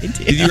no idea.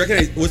 Did you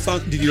recognize what song?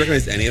 Did you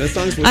recognize any of the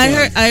songs? Which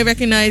ones? I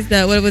recognized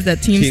that. What was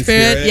that? Team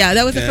Spirit? Yeah,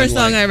 that was the first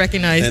song I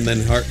recognized. And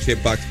then Heart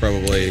Shaped Box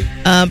probably.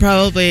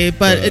 Probably,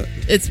 but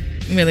it's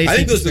really. I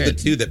think Team those are the Spirit.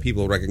 two that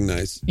people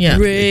recognize. Yeah.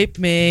 Rape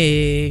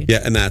me.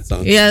 Yeah, and that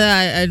song.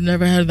 Yeah, I'd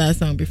never heard that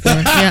song before.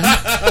 Yeah.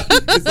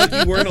 It's like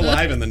you weren't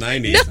alive in the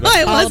 90s. No, but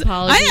I All was.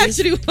 apologies. I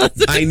actually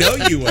wasn't. I know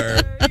you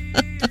were.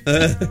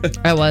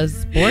 I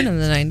was born in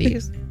the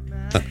 90s.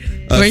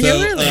 Were you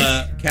really?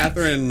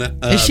 Catherine.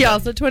 Is she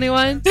also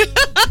 21?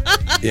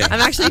 Yeah. I'm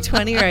actually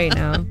 20 right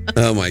now.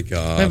 Oh my My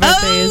God. birthday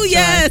Oh, is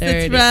yes, July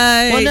 30. that's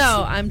right. Well,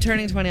 no, I'm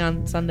turning 20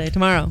 on Sunday,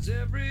 tomorrow.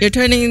 You're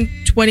turning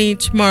 20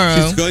 tomorrow.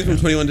 She's going from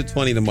 21 to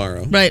 20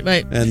 tomorrow. Right.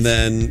 And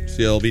then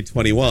she'll be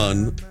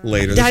 21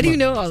 later. How do you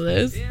know all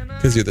this?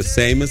 Because you're the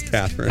same as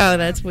Catherine. Oh,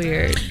 that's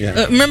weird.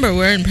 Yeah. Remember,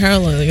 we're in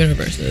parallel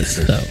universes,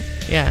 so.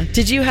 Yeah.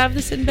 Did you have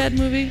the Sinbad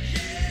movie?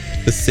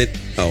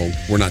 Oh,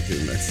 we're not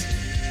doing this.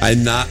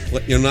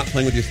 You're not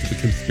playing with your stupid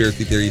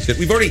conspiracy theory shit.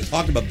 We've already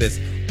talked about this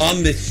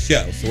on this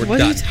show, so we're What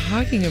done. are you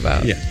talking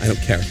about? Yeah, I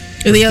don't care.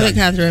 With We're the other done.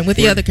 Catherine. With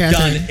the We're other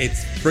Catherine. Done.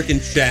 It's freaking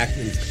Shaq,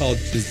 and it's called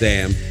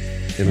Shazam.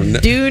 And we're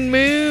not- Dune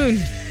Moon.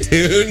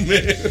 Dude,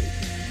 man.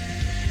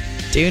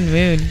 Dune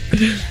Moon.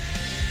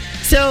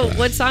 So,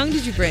 what song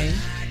did you bring?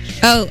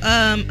 Oh,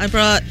 I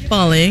brought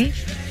Falling.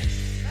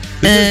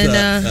 This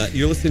is,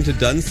 you're listening to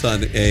Dun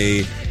Son,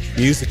 a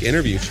music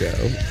interview show.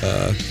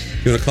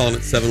 You want to call in at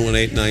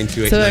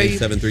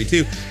 718-928-9732.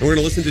 And we're going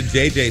to listen to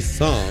JJ's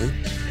song.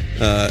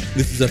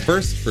 This is a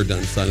first for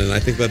Dun Son, and I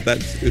think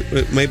that's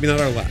maybe not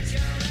our last.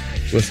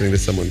 Listening to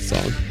someone's song.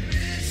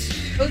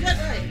 Oh, is that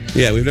right?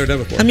 Yeah, we've never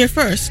done it before. I'm your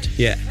first.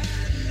 Yeah.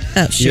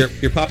 Oh, shit.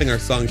 You're popping our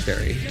song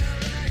cherry.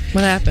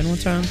 What happened?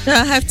 What's wrong? So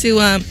I have to.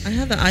 I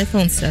have an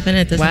iPhone 7.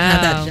 It doesn't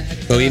have Wow. that jack.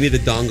 Oh, you need to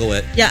dongle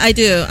it. Yeah, I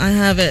do. I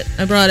have it.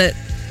 I brought it.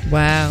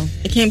 Wow.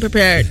 I came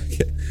prepared.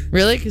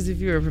 Really? Because if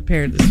you were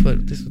prepared, this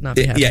would not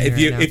be happening. Yeah,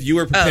 if you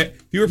were prepared, Oh.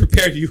 if you were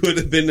prepared, you would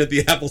have been at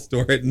the Apple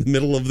store in the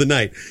middle of the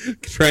night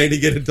trying to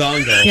get a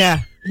dongle.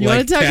 Yeah. You Like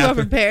want to talk about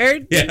Catherine-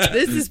 prepared? Yeah.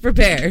 This is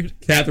prepared.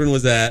 Catherine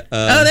was at.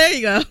 Oh, there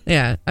you go.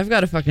 Yeah. I've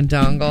got a fucking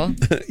dongle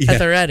Yeah. at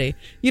the ready.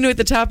 You know, at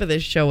the top of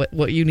this show,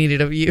 what you needed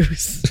to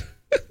use.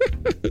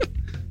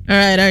 All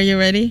right, are you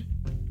ready?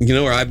 You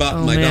know where I bought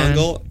Oh, my man.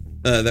 dongle?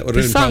 That would The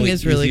have been song probably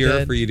is really easier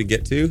good. for you to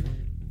get to.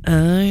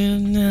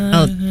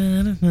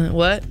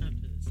 What?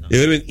 It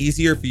would have been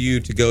easier for you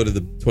to go to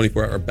the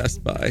 24-hour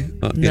Best Buy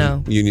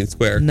No. in Union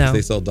Square. 'cause No.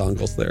 They sell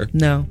dongles there.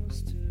 No.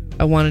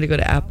 I wanted to go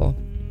to Apple.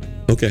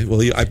 Okay,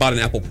 well, I bought an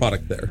Apple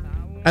product there.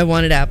 I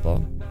wanted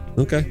Apple.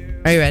 Okay.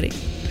 Are you ready?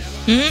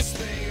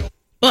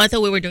 Well, I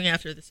thought we were doing it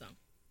after the song.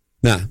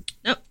 Nah.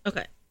 Nope.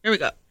 Okay, here we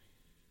go.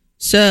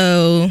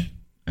 So,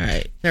 all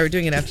right. They were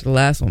doing it after the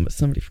last one, but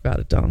somebody forgot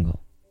a dongle.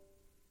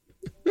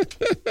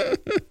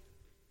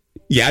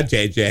 Yeah,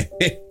 JJ.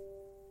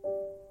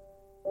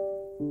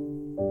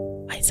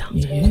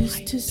 You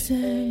used to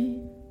say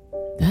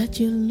that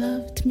you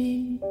loved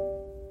me.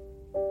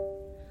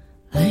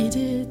 I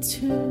did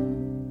too.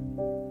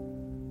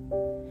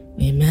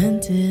 We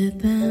meant it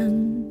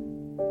then.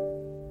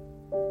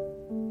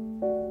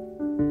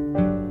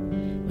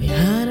 We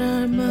had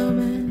our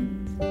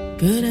moments,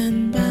 good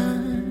and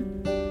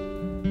bad.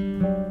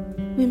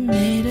 We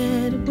made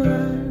it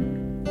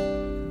work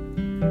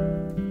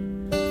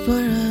for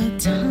a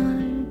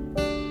time.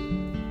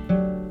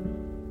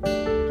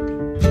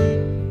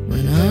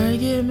 One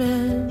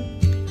argument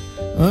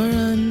or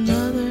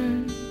another,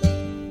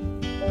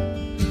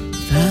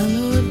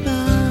 followed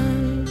by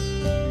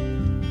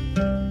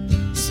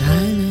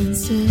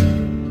silences.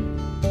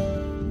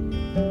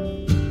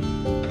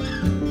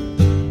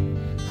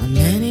 How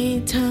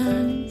many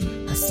times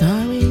a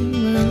sorry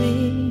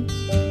worry,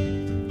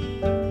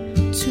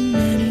 too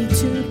many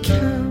to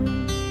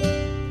count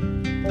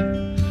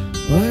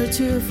or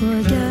to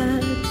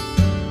forget.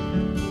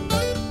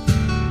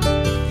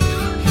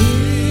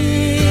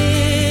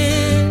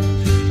 Hear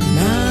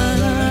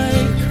my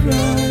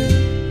cry.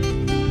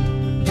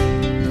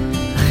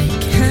 I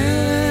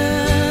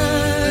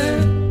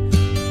can't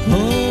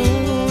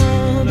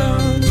hold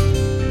on.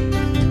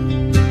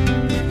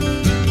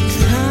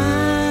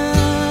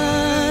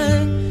 Try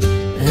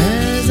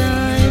as I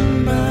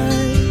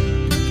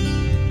might,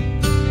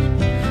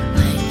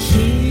 I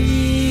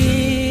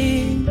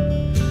keep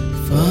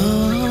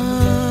falling.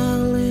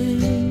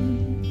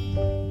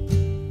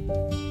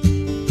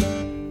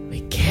 We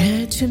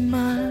care too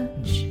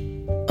much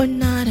or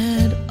not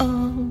at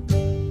all.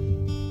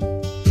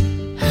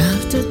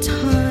 Half the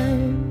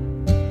time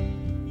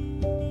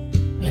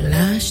we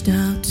lashed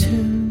out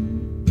too.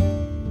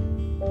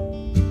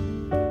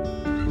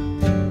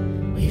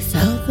 We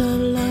felt the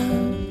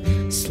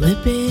love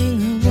slipping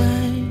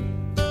away.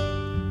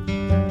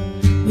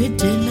 We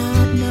did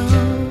not know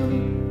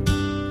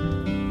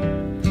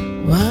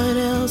what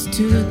else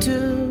to do.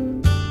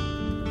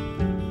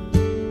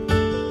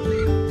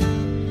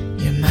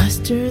 You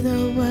master the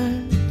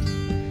word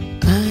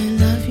I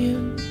love you.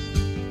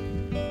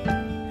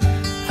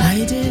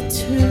 I did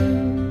too.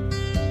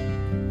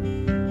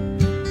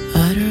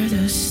 Utter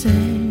the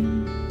same.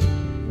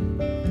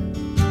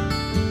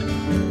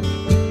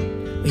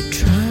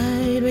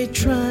 We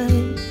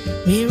tried,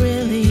 we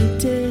really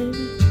did.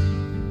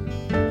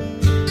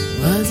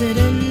 Was it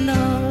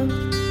enough?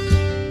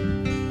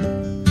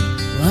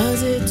 Was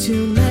it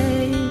too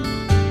late?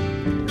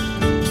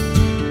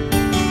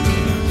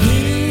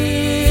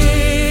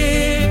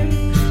 Hear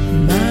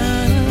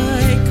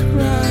my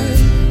cry.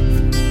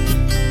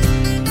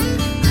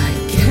 I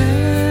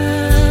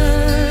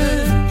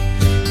can't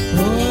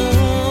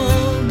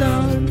hold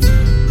on.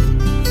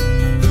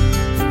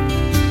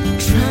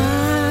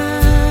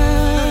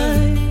 Try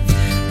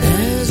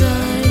as I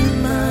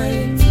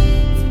might,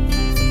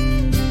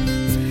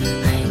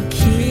 I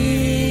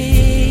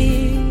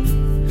keep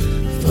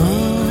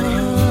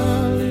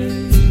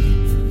falling.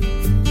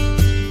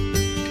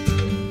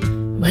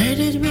 Where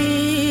did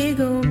we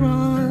go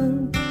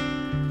wrong?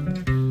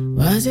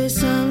 Was it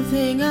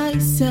something I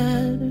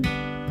said?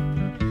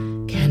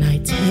 Can I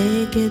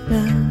take it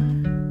back?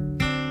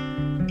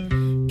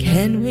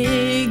 Can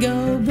we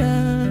go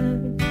back?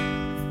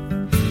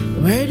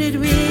 Where did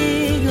we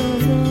go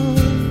wrong?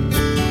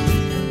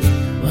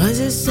 Was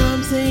it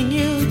something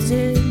you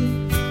did?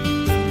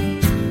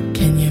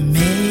 Can you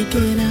make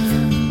it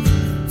up?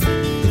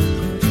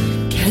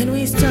 Can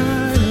we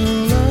start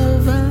all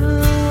over?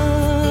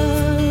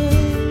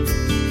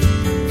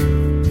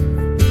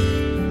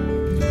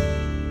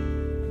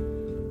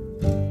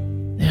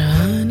 There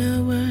are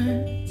no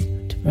words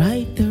to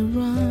right the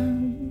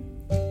wrong.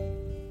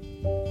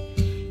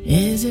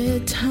 Is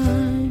it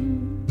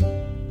time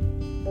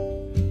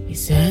we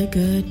said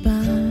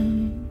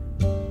goodbye?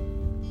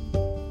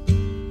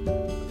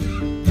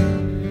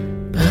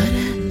 But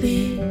at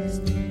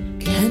least,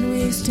 can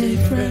we stay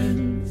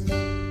friends?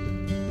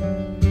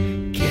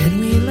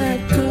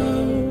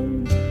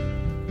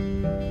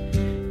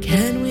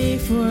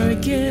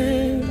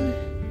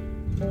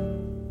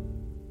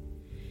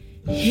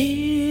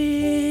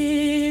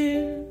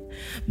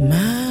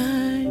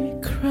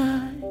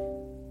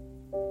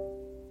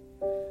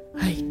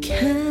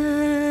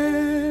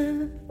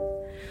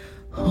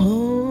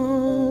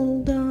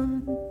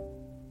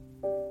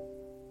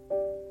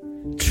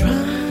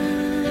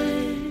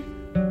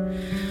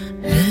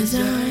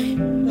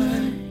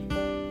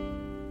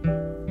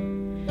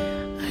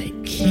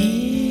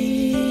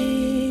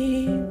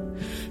 keep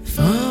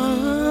falling.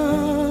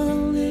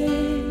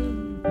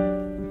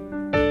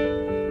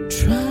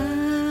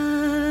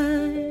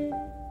 Try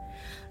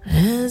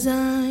as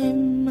I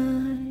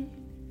might,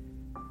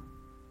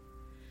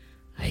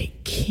 I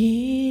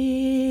keep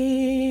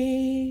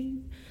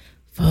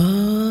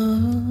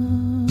falling.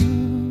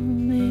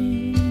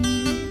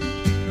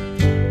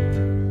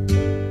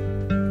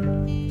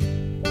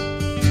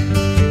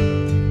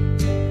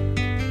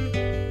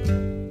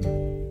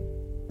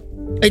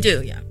 I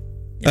do, yeah.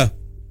 Oh,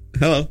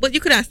 hello. But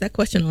you could ask that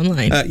question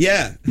online.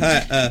 Yeah.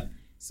 Hi.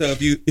 So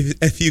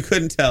if you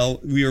couldn't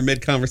tell, we were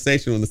mid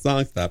conversation when the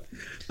song stopped.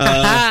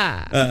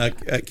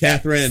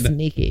 Catherine.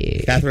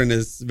 Sneaky. Catherine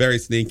is very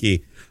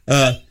sneaky.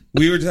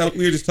 We were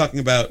just talking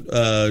about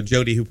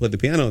Jody, who played the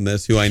piano in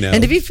this, who I know.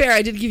 And to be fair,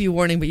 I did give you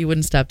warning, but you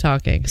wouldn't stop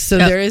talking. So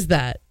there is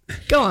that.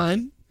 Go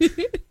on. Did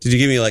you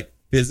give me like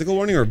physical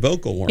warning or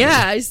vocal warning?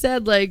 Yeah, I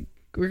said like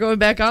we're going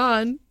back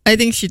on. I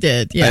think she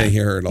did. Yeah. I didn't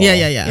hear her at all.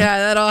 Yeah. Yeah,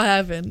 that all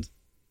happened.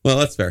 Well,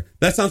 that's fair.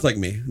 That sounds like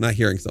me, not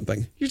hearing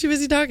something. You're too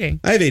busy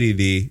talking. I have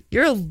ADD.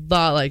 You're a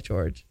lot like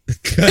George.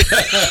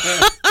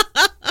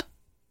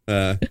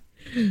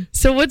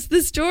 So what's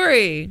the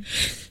story?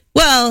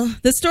 Well,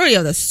 the story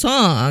of the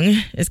song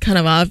is kind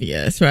of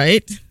obvious,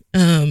 right?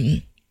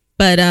 But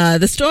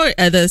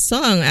the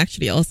song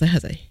actually also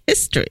has a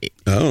history.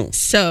 Oh.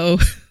 So,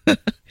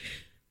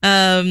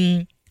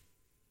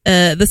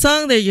 the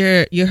song that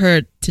you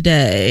heard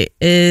today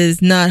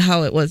is not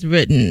how it was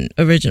written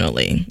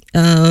originally.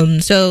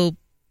 So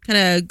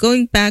kind of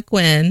going back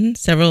when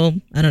I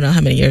don't know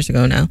how many years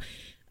ago now,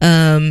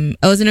 I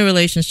was in a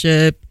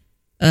relationship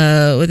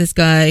with this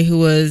guy who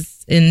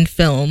was in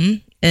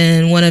film,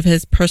 and one of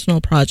his personal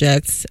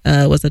projects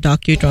was a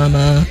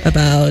docudrama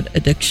about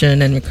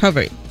addiction and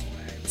recovery.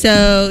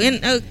 So,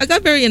 and I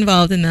got very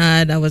involved in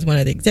that. I was one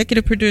of the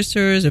executive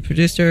producers, a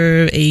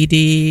producer,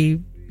 AD,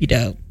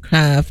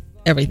 craft,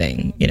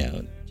 everything,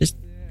 just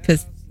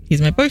because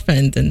he's my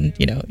boyfriend and,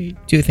 you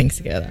do things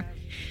together.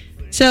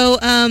 So,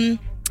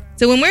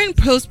 so when we're in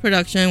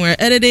post-production, we're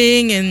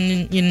editing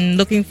and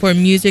looking for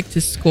music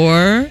to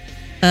score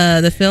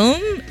the film,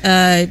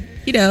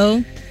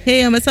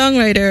 hey, I'm a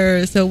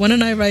songwriter, so why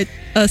don't I write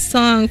a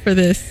song for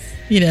this,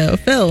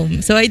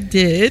 film? So I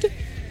did.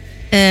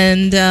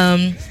 And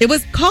it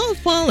was called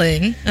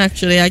Falling,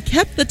 actually. I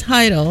kept the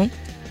title.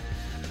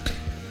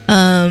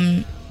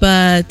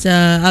 But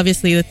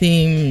obviously the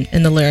theme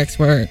and the lyrics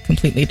were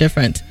completely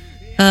different.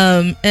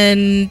 And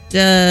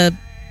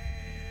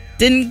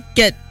didn't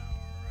get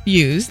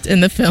used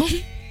in the film.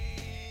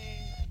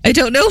 I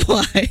don't know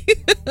why.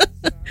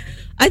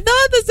 I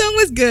thought the song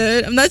was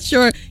good. I'm not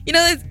sure. It's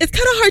kind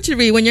of hard to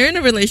read when you're in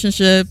a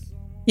relationship.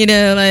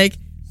 Like,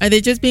 are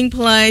they just being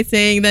polite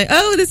saying that,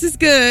 oh, this is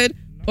good?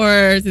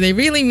 Or do they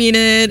really mean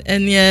it?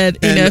 And yet,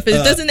 if it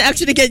doesn't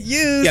actually get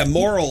used. Yeah,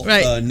 moral.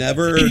 Right.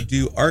 Never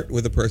do art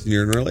with a person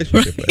you're in a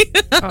relationship with.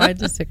 Oh, I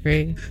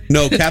disagree.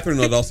 No, Catherine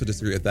would also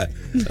disagree with that.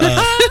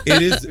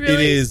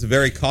 It is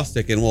very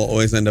caustic and will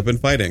always end up in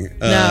fighting.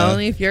 No,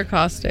 only if you're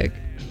caustic.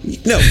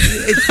 No.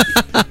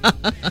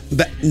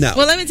 No.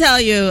 Well, let me tell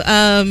you,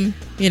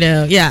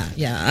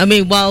 yeah. I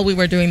mean, while we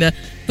were doing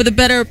for the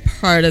better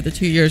part of the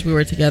 2 years we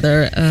were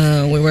together,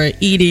 we were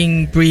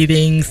eating,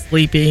 breathing,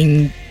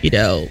 sleeping,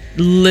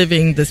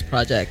 living this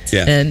project.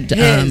 Yeah. And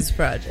His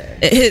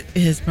project.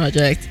 His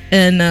project.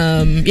 And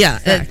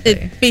Exactly.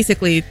 it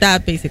basically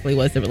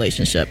was the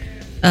relationship.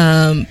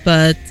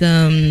 But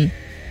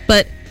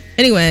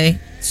anyway,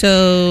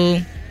 so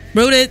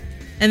wrote it,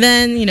 and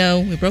then,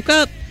 we broke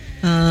up.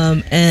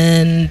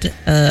 And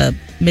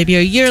maybe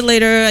a year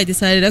later, I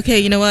decided, okay,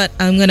 you know what?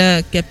 I'm going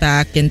to get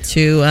back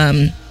into,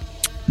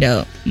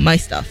 my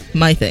stuff,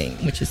 my thing,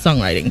 which is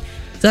songwriting.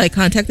 So I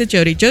contacted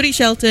Jody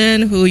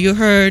Shelton, who you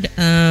heard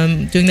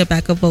doing the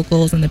backup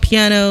vocals and the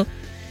piano.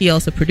 He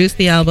also produced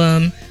the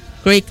album.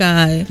 Great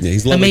guy. Yeah,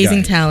 he's a lovely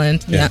amazing guy.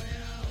 Talent. Yeah.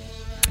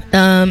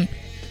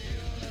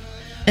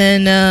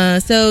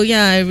 So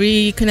I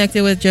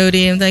reconnected with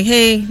Jody and was like,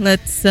 hey,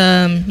 let's,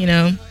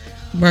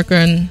 work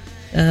on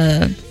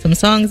some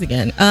songs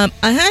again. I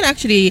had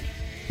actually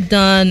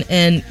done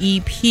an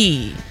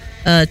EP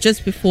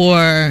just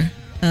before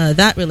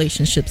that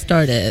relationship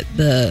started,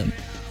 the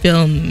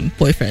film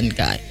boyfriend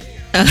guy.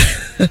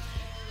 But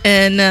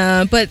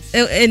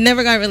it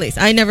never got released.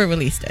 I never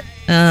released it.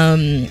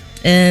 So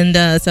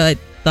I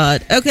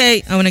thought,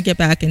 okay, I want to get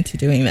back into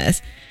doing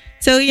this.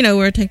 So,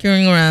 we're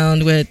tinkering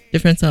around with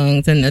different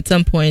songs. And at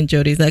some point,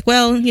 Jody's like,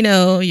 well,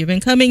 you've been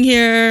coming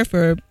here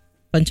for a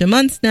bunch of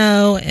months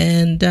now.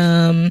 And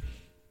I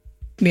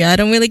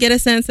don't really get a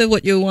sense of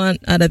what you want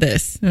out of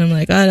this. And I'm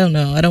like, I don't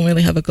know. I don't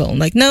really have a goal. I'm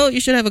like, no, you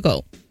should have a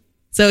goal.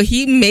 So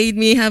he made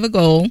me have a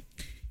goal.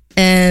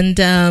 And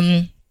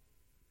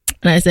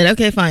I said,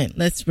 okay, fine,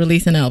 let's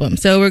release an album.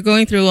 So we're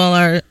going through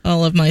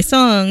all of my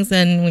songs,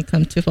 and we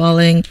come to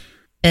Falling.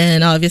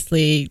 And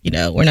obviously,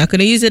 we're not going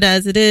to use it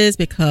as it is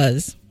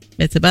because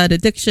it's about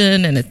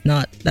addiction, and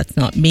that's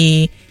not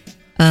me.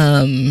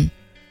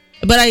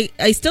 But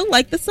I still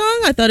like the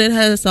song. I thought it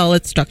had a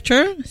solid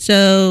structure.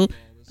 So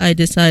I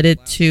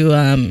decided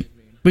to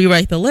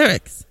rewrite the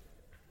lyrics.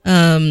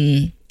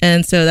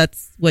 And so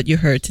that's what you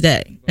heard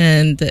today.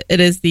 And it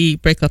is the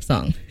breakup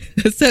song.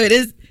 So it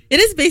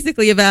is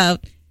basically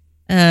about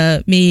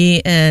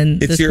me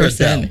and It's this your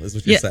person. Adele, is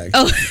what you're saying.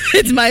 Oh,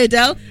 it's my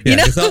Adele? Yeah,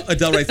 it's all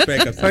Adele writes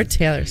breakup Or songs.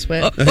 Taylor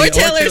Swift. Or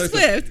Taylor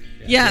Swift.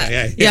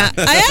 Yeah. Yeah.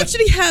 I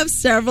actually have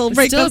several It's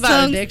still breakup about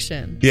songs.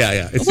 addiction.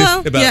 Yeah. It's Well,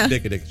 just about yeah.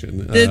 dick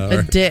addiction. The- Or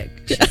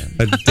Addiction.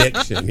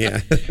 addiction,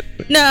 yeah.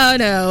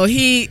 No,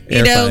 he, you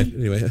Air know, five,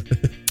 anyway.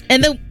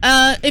 and the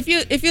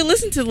if you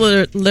listen to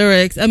the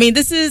lyrics, I mean,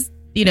 this is,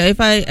 you know, if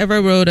I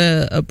ever wrote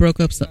a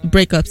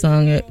breakup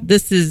song,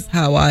 this is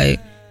how I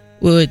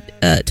would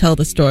tell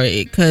the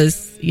story,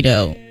 because you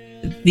know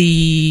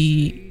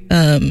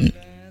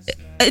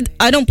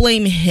I don't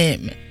blame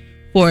him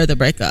for the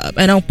breakup.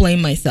 I don't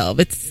blame myself.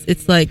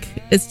 It's like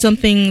it's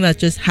something that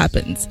just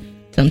happens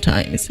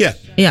sometimes.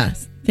 Yeah.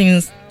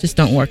 Things just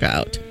don't work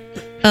out.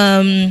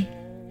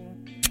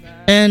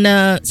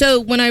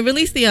 So when I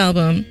released the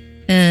album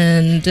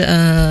and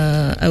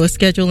I was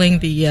scheduling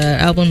the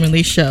album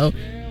release show,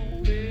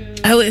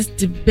 I was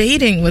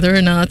debating whether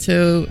or not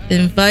to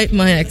invite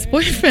my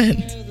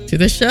ex-boyfriend to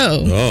the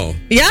show. Oh.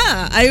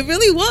 Yeah, I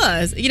really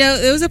was. You know,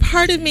 there was a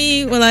part of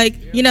me where, like,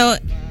 you know,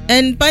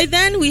 and by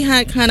then we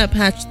had kind of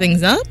patched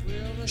things up.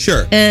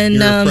 Sure. And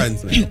You're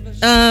friends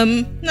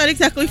now. not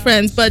exactly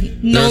friends, but There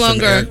no are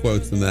longer. some air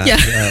quotes in that Yeah.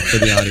 for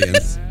the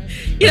audience.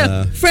 You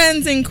know,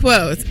 friends in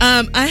quotes.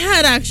 I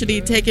had actually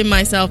taken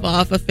myself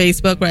off of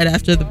Facebook right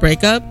after the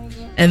breakup.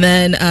 And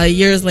then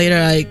years later,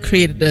 I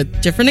created a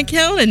different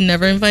account and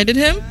never invited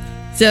him.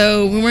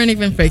 So we weren't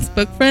even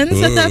Facebook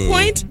friends at that Ooh.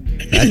 point.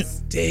 That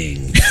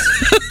stings.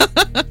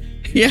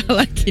 Yeah,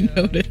 like he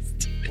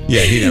noticed.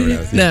 Yeah, he never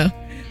knows. No.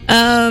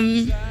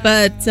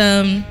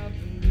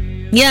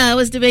 Yeah, I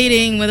was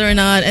debating whether or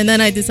not, and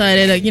then I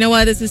decided, like, you know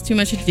what, this is too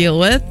much to deal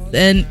with.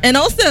 And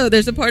also there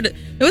was a part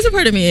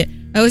of me,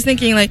 I was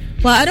thinking, like,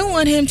 well, I don't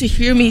want him to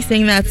hear me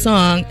sing that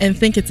song and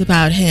think it's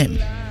about him.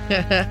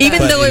 Even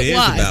But though it it is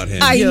was. about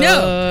him. I know.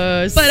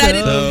 You're But I so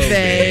didn't- So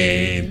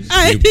vain. vain.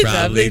 I You did-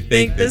 probably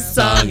think this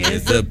song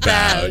is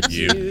about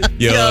you.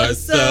 You're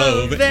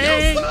so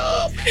vain.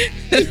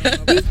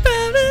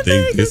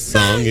 Think this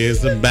song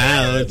is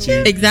about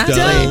you. Exactly.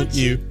 Don't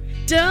you?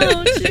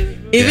 Don't you?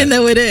 Even Yeah.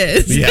 though it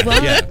is. Yeah.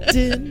 Walked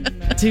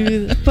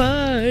into the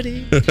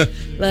party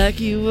like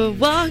you were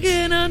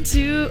walking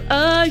onto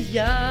a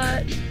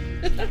yacht.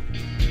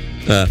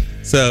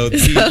 So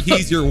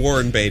he's your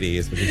Warren Beatty,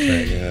 is what you're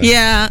saying.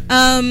 Yeah.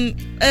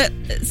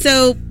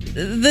 So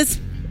this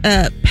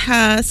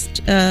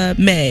past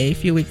May, a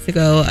few weeks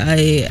ago,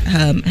 I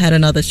had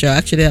another show.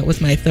 Actually, that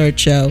was my third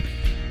show,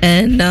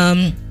 and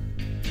I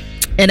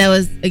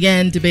was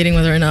again debating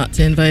whether or not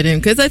to invite him,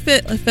 because I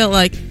felt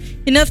like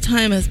enough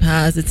time has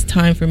passed. It's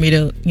time for me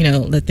to, you know,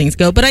 let things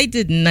go. But I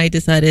didn't. I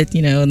decided,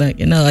 you know, that,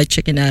 you know, I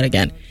chickened out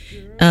again.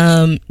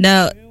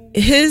 Now,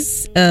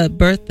 his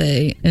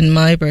birthday and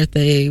my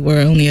birthday were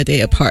only a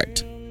day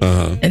apart.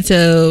 Uh-huh. And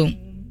so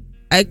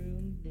I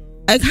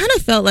kind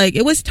of felt like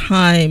it was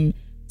time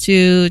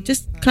to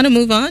just kind of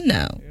move on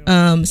now.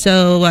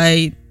 So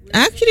I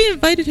actually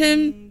invited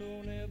him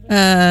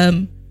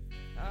to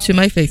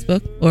my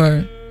Facebook,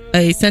 or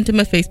I sent him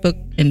a Facebook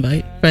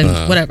invite, friend,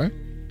 whatever.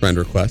 Friend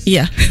request.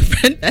 Yeah,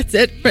 friend, that's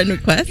it, friend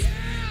request.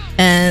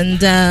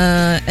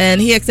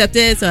 And he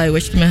accepted, so I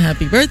wished him a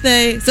happy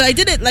birthday. So I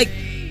did it like,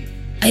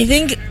 I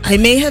think I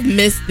may have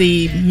missed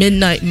the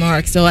midnight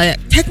mark, so I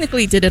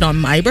technically did it on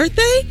my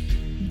birthday,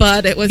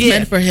 but it was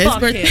meant for his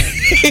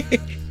birthday.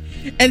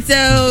 And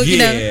so, you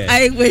know, Yeah.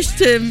 I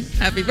wished him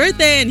happy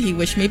birthday, and he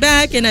wished me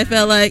back, and I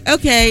felt like,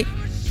 okay,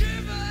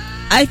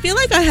 I feel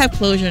like I have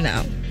closure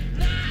now.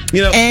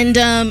 You know, And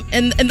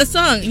the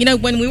song, you know,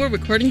 when we were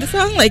recording the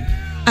song, like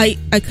I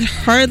could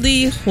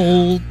hardly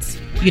hold,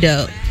 you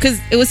know, because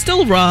it was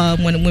still raw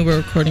when we were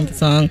recording the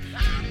song,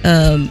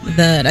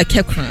 that I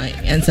kept crying,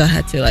 and so I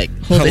had to like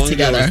hold how it long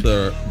together. ago was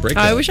the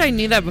breakup? I wish I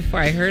knew that before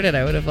I heard it.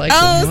 I would have liked it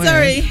Oh, more.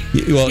 sorry.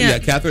 Well, Yeah. yeah,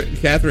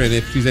 Catherine,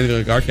 if she's anything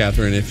like our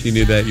Catherine, if she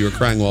knew that you were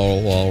crying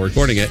while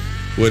recording it,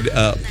 would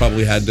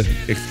probably had to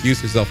excuse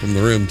herself from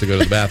the room to go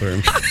to the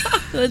bathroom.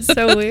 That's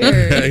so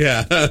weird.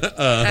 Yeah.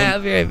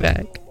 I'll be right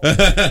back.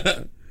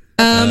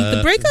 The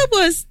breakup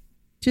was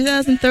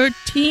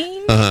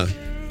 2013,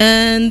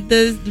 and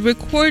the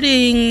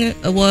recording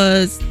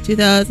was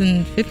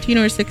 2015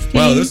 or 16.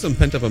 Wow, there's some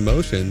pent up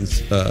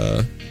emotions.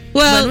 well,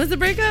 When was the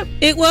breakup?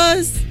 it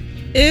was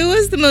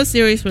the most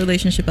serious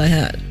relationship I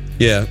had.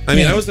 Yeah, I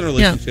mean, Yeah. I was in a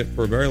relationship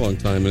for a very long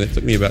time, and it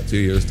took me about 2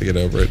 years to get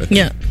over it. I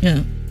think.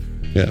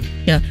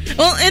 Yeah.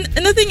 Well, and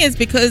the thing is,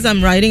 because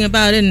I'm writing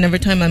about it, and every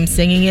time I'm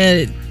singing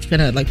it, it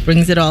kind of like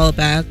brings it all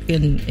back,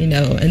 and you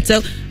know, and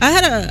so I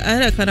had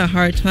a kind of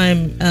hard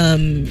time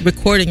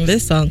recording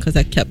this song, because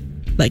I kept,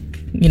 like,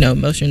 you know,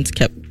 emotions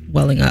kept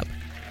welling up.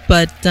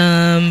 But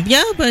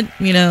but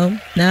you know,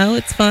 now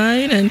it's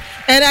fine, and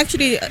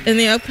actually in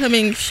the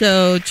upcoming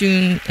show,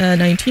 June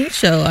 19th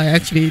show, I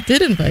actually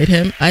did invite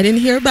him. I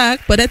didn't hear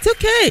back, but it's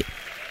okay,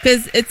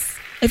 because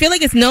I feel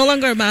like it's no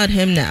longer about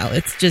him now.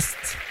 It's just,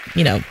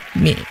 you know,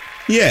 me.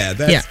 Yeah,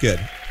 that's Yeah. good.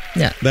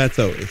 Yeah. That's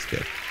always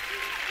good.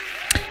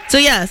 So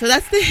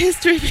that's the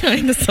history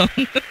behind the song.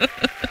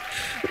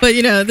 But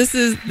this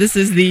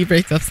is the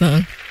breakup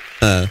song.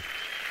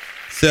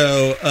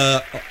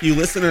 So, you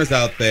listeners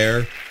out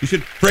there, you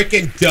should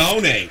freaking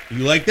donate. You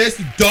like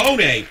this?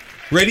 Donate.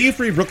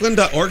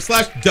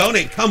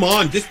 RadioFreeBrooklyn.org/donate. Come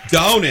on, just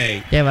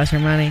donate. Give us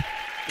your money.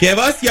 Give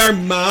us your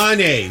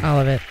money. All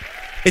of it.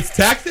 It's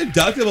tax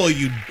deductible,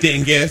 you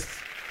dingus.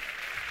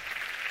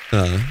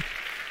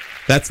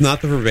 That's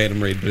not the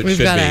verbatim read, but it We've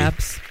should got be.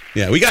 apps.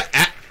 Yeah, we got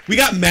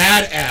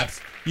mad apps.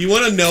 You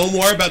want to know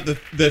more about the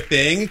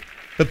thing,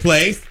 the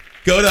place?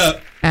 Go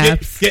to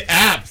Apps. Get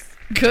apps.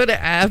 Go to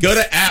apps. Go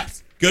to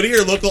apps. Go to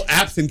your local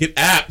apps and get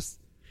apps.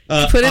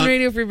 Put in on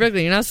Radio Free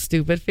Brooklyn. You're not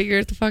stupid. Figure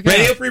it the fuck out.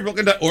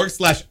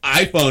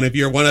 RadioFreeBrooklyn.org/iPhone if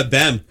you're one of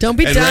them. Don't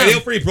be and dumb.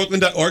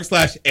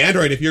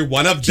 RadioFreeBrooklyn.org/Android if you're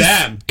one of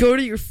them. Go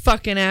to your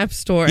fucking app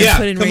store Yeah, and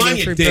put in come Radio on,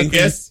 you Free Brooklyn.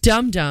 dingus.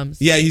 Dum-dums.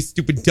 Yeah, you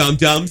stupid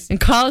dum-dums. And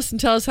call us and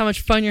tell us how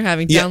much fun you're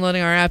having Yeah.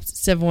 downloading our apps at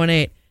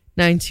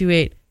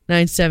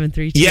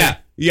 718-928-9732.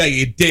 Yeah,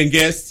 you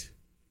dingus.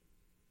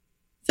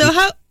 So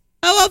how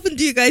often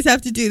do you guys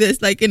have to do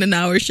this, like in an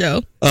hour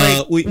show?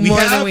 We more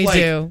have, than we like,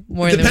 do.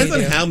 More it than depends we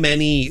on do. how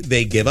many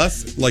they give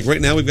us. Like right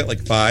now, we've got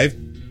like 5.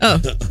 Oh,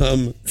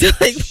 Um, so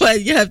like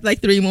what? You have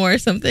like 3 more or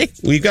something?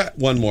 we've got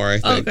one more, I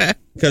think. Okay.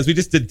 Because we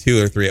just did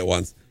 2 or 3 at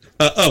once.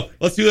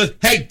 Let's do this.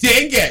 Hey,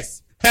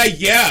 dingus. Hey,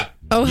 yeah.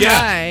 Oh, yeah.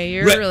 hi.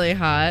 You're Re- really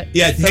hot.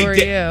 Yeah. So are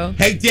you.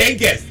 Hey,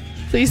 dingus.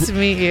 Pleased to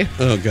meet you.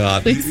 Oh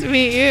God. Pleased to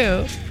meet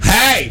you.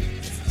 Hey,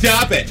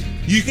 stop it.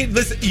 You can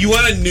listen. You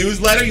want a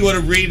newsletter? You want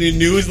to read a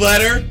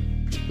newsletter?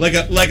 Like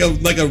a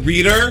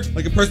reader?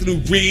 Like a person who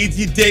reads,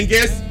 you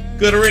dingus?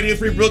 Go to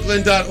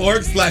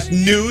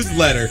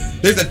RadioFreeBrooklyn.org/newsletter.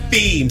 There's a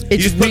theme. You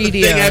It's just put the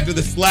radio. thing after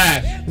the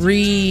slash.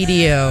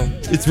 Radio.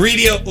 It's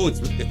radio. Oh, it's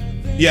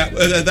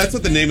that's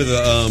what the name of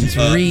the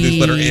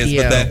newsletter is.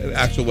 Radio. But the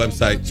actual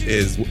website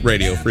is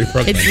Radio Free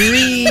Brooklyn. It's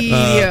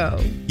radio.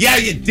 Yeah,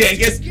 you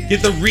dingus.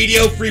 Get the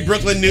Radio Free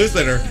Brooklyn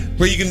newsletter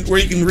where you can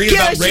read Give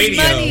about us your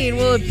radio. money and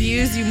we'll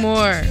abuse you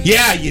more.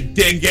 Yeah, you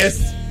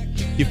dingus.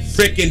 You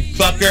freaking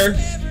fucker.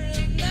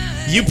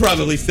 You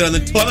probably sit on the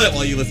toilet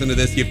while you listen to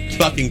this, you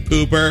fucking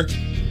pooper.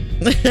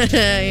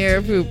 You're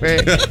a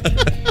pooper.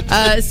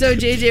 So,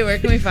 JJ, where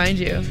can we find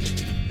you?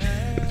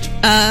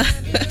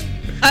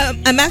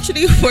 I'm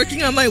actually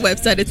working on my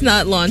website. It's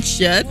not launched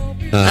yet.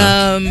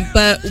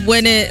 But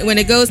when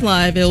it goes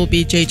live, it will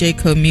be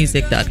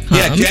jjcomusic.com.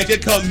 Yeah,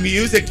 JJ called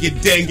music, you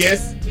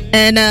dingus.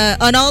 And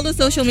on all the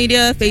social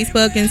media,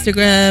 Facebook,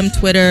 Instagram,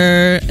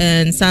 Twitter,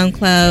 and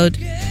SoundCloud,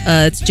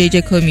 it's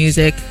JJ Co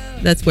Music.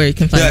 That's where you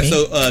can find Yeah, me.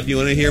 so if you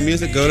want to hear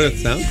music, go to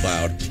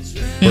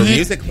SoundCloud, where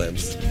music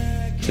lives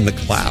in the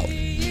cloud.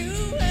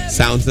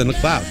 Sounds in the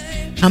cloud.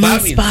 I'm Cloud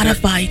on means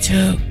Spotify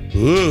too.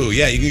 Ooh,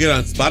 yeah, you can get it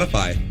on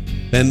Spotify.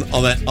 Then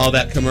all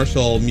that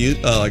commercials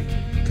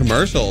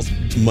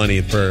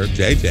money for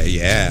JJ.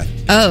 Yeah.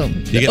 Oh,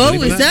 get money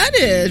for is that? that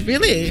it?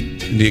 Really?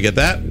 Do you get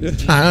that?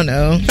 I don't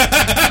know.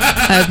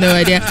 I have no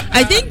idea.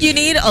 I think you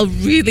need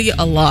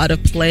a lot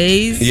of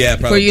plays Yeah,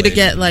 probably. for you to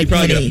get like you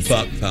probably money. get a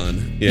fuck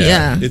ton. Yeah.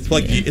 Yeah. It's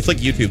like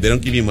YouTube. They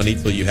don't give you money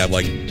till you have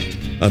like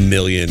 1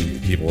 million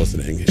people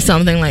listening.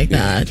 Something like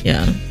that.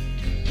 Yeah.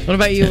 What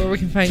about you? Where we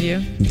can find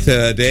you?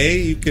 Today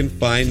you can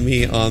find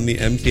me on the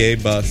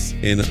MTA bus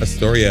in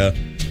Astoria,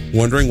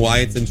 wondering why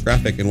it's in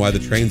traffic and why the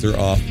trains are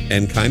off,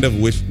 and kind of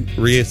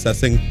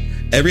reassessing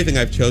everything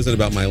I've chosen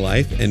about my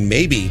life, and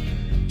maybe,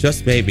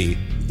 just maybe,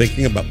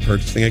 thinking about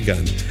purchasing a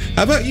gun.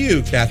 How about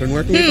you, Catherine?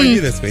 Where can we find you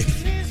this week?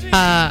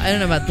 I don't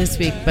know about this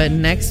week, but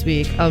next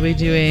week I'll be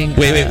doing.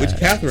 Wait, which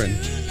Catherine?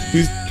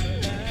 Who's?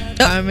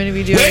 I'm going to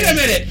be doing. Wait a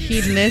minute!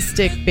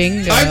 Hedonistic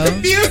bingo I'm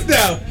confused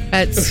now.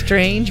 at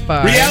Strange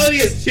Bar Reality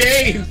has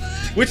changed.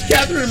 Which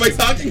Catherine am I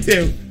talking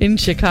to? in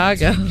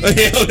Chicago.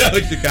 Oh, no,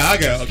 in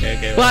Chicago.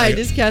 Okay. Why? Okay.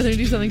 Does Catherine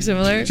do something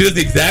similar? She does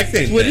the exact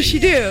same thing. What does she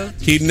do?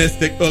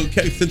 Hedonistic,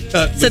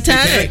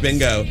 satanic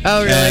bingo.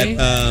 Oh, really?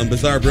 At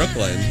Bazaar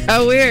Brooklyn.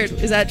 Oh, weird.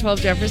 Is that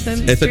 12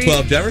 Jefferson? It's Street? at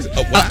 12 Jefferson.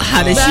 Oh, wow.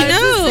 How did she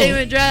That's know? the same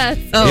address.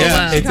 Oh,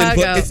 Yeah,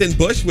 wow. it's in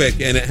Bushwick,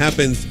 and it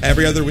happens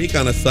every other week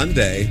on a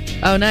Sunday.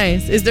 Oh,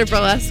 nice. Is there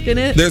burlesque in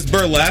it? There's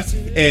burlesque,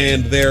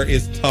 and there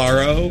is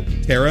taro.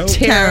 Taro.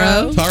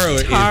 Taro.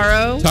 Taro.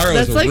 Taro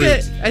That's is a like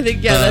root. I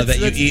think, yeah, that's that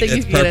you that's the eat. thing It's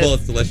you can get purple. at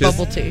It's delicious.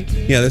 Bubble tea.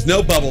 Yeah, there's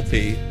no bubble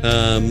tea.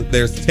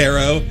 There's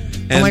taro,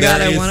 and my God,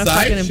 there I is want a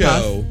fucking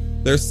sideshow.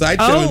 There's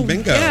sideshow and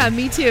bingo. Yeah,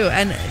 me too.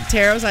 And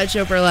Tarot,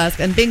 Sideshow, Burlesque,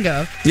 and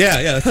Bingo.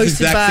 yeah, that's the Hosted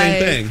exact by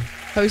same thing.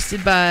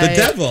 Hosted by The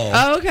Devil.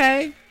 Oh,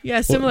 okay.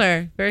 Yeah,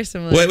 similar. Very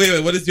similar.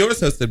 Wait. What is yours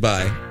hosted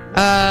by?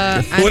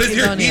 What is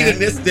your Antigonia.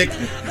 hedonistic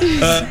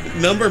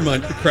number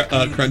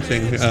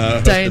crunching? hosted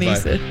by?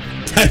 Dionysus.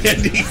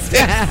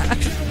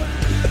 Dionysus.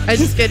 I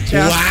just get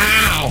drunk.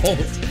 Wow.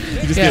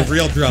 You just Yeah. get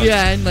real drunk.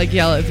 Yeah, and like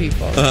yell at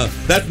people.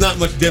 That's not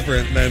much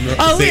different than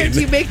Oh, Satan. weird.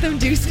 Do you make them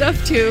do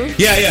stuff too?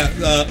 Yeah.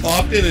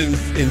 Often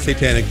in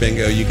Satanic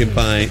Bingo, you can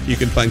find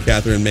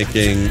Catherine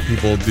making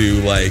people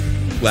do like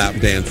lap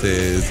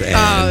dances and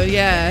Oh,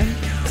 yeah.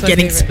 It's my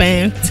Getting favorite.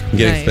 spanked.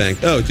 getting nice.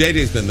 spanked. Oh,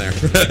 JJ's been there.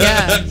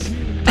 Yeah.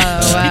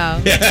 Oh, wow.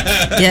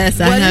 Yes,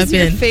 I What have is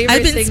your been. favorite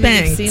I've been thing that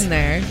you've spanked. seen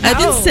there?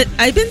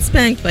 I've been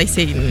spanked by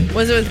Satan.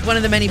 Was it with one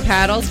of the many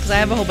paddles? Because I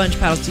have a whole bunch of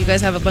paddles. Do you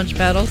guys have a bunch of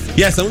paddles?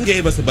 Yeah, someone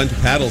gave us a bunch of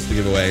paddles to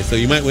give away, so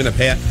you might win a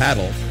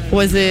paddle.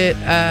 Was it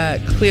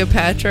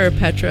Cleopatra or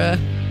Petra?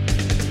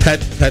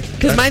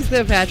 Because mine's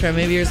Cleopatra.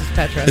 Maybe yours is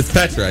Petra. It's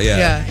Petra, yeah.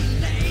 Yeah.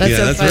 That's Yeah,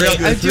 so that's funny. real-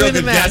 I'm that's doing real the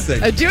good math.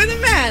 guessing. I'm doing the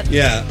math.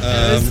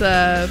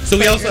 Yeah. So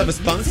we also have a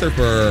sponsor. sponsor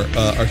for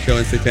our show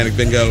in Satanic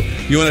Bingo.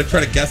 You want to try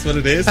to guess what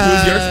it is?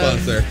 Who's your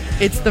sponsor?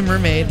 It's the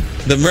mermaid.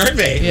 The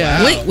Mermaid. Yeah.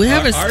 Wow. Wait, we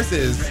have a- Ours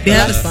is You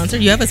have a sponsor?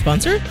 You have a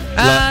sponsor?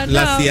 La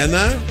No.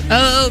 Siena.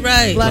 Oh,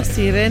 right. La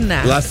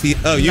Sirena.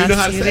 Oh, you La know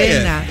how to say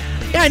it. Sirena.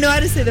 Yeah, I know how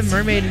to say the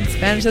mermaid in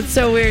Spanish. That's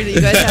so weird that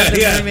you guys have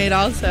the Yeah. mermaid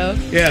also.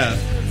 Yeah.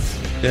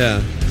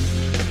 Yeah.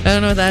 I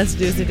don't know what that has to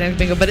do with Satanic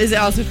Bingo, but is it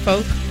also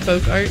folk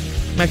art?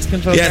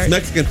 Mexican folk Yeah, art? it's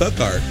Mexican folk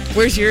art.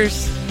 Where's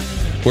yours?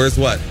 Where's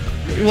what?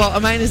 Well,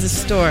 mine is a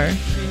store.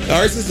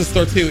 Ours is a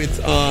store too. It's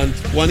on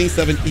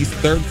 27 East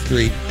 3rd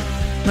Street.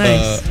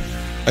 Nice.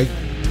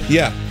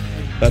 Yeah,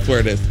 that's where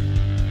it is.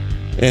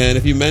 And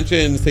if you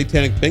mention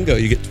Satanic Bingo,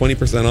 you get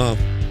 20% off.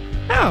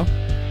 Oh.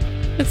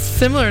 It's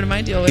similar to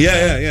my deal with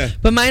Yeah.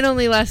 But mine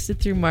only lasted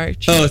through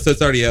March. Oh, so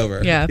it's already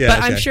over. Yeah,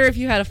 but I'm sure if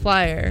you had a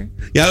flyer,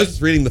 Yeah, I was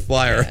just reading the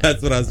flyer.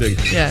 That's what I was doing.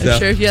 yeah, So- I'm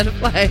sure if you had a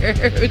flyer,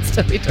 it would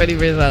still be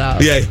 20%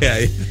 off. Yeah.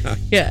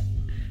 Yeah.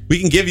 We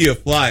can give you a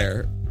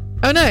flyer.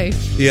 Oh, nice.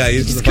 Yeah,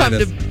 you Just come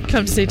to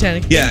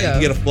Satanic Yeah, Bingo. you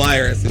can get a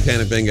flyer at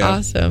Satanic Bingo.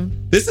 Awesome.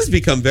 This has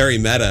become very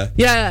meta.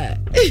 Yeah.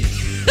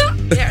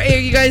 Are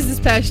you guys as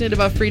passionate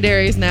about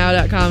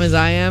freedariusnow.com as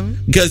I am?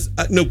 Because,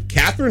 no,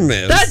 Catherine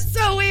is. That's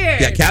so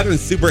weird. Yeah,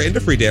 Catherine's super into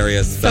Free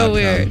Darius. So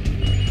weird. Oh,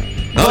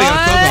 you got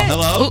a phone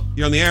call. Hello? Oh.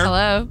 You're on the air?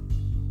 Hello.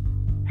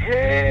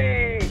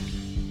 Hey,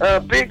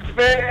 big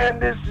fan.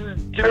 This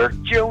is Dirk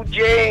Joe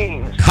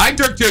James. Hi,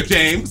 Dirk Joe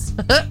James.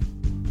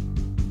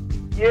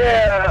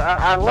 Yeah,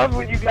 I love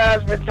what you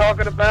guys been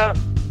talking about,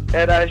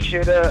 and I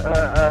should.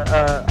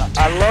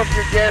 I love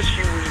your guest.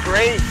 She was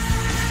great.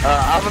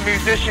 I'm a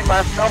musician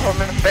myself.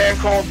 I'm in a band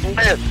called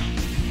Bliss.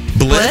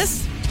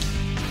 Bliss?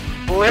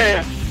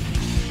 Bliss.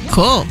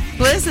 Cool.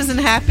 Bliss isn't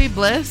happy.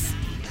 Bliss.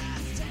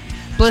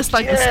 Bliss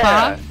like the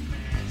spa.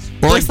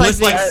 Or like Bliss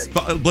Bliss like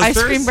like Ice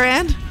blisters? cream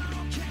brand.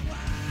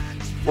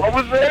 What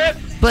was that?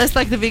 Bliss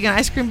like the vegan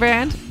ice cream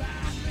brand.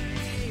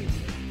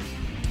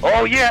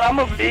 Oh yeah, I'm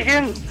a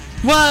vegan.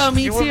 Whoa,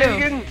 me You too. a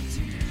vegan?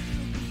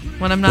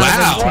 When I'm not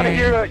Wow. a Want to vegetarian.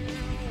 hear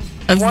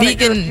A wanna hear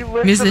vegan a few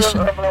lyrics musician.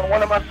 of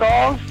one of my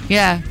songs?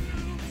 Yeah.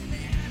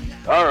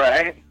 All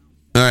right.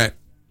 All right.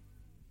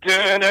 Wait, do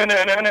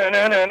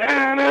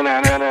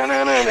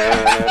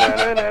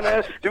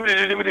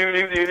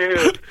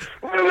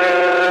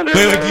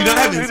you not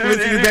have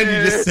instruments in your band?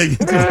 You just sing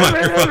into the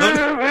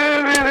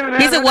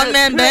microphone? He's a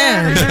one-man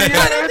band. I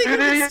don't think we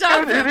can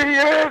stop him.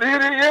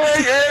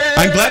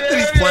 I'm glad that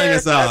he's playing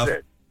us off.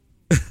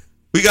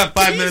 We got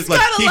 5 minutes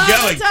left. got a Keep lot of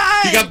going.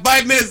 time. You got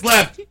 5 minutes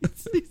left.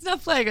 He's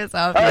not playing us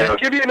off All right, yet. I'll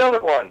give you another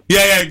one.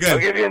 Yeah, I'll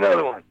good. give you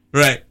another one.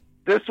 Right.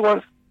 This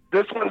one's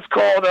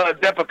called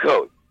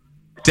Depakote.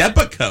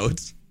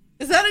 Depakote?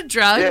 Is that a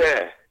drug?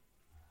 Yeah.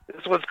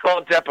 This one's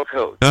called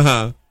Depakote.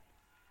 Uh-huh.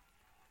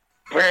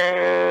 Wait,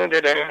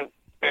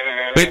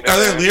 are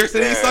there lyrics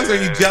in these songs, or are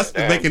you just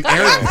making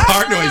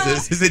guitar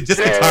noises? Is it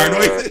just guitar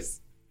noises?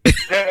 I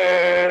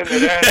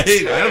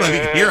don't know if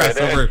you can hear us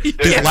over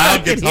this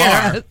loud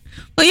guitar.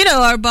 Well, you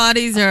know, our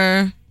bodies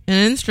are an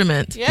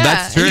instrument. Yeah,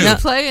 That's and true. you can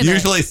play in it.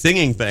 Usually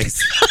singing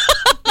things.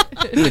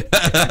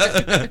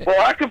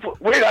 Well, I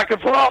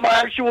could pull out my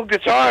actual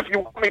guitar if you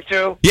want me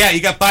to. Yeah,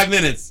 you got 5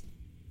 minutes.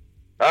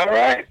 All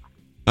right.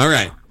 All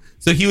right.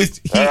 So he All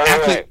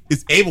actually right.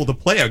 is able to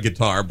play a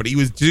guitar, but he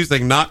was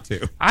choosing not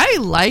to. I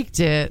liked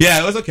it.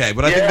 Yeah, it was okay,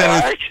 but I think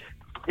that was,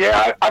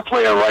 I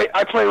play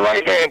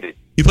right-handed.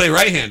 you play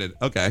right-handed.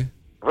 Okay.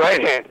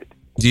 Right-handed.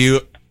 Do you?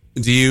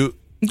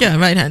 Yeah,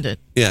 right-handed.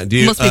 Yeah. Do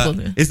you? Most people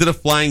do. Is it a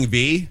flying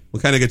V?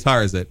 What kind of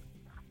guitar is it?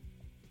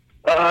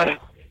 Can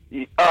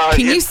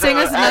you sing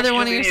us another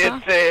one of your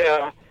songs? It's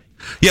a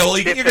Yeah. Well,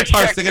 you get your It's a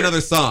guitar, Schecter. sing another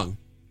song.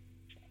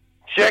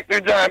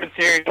 Schecter Diamond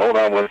Series. Hold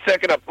on 1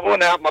 second. I'm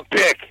pulling out my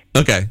pick.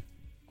 Okay.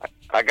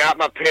 I got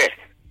my pick.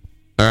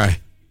 All right.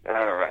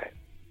 All right.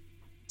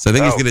 So I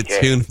think he's gonna Okay.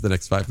 tune for the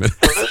next 5 minutes.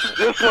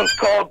 This one's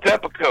called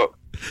Depakote.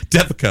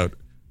 Depakote.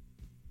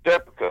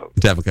 Depakote.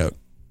 Depakote.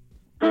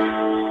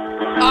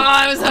 Oh,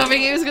 I was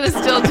hoping he was going to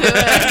still do it.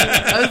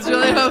 I was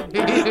really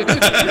hoping he was going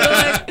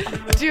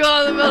to do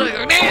all the melody.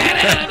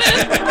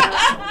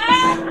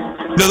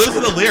 No, those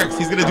are the lyrics.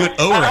 He's gonna do it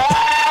over it.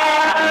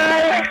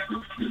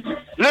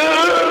 I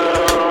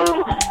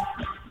lose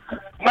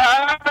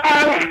my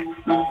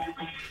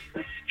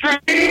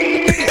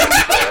dreams.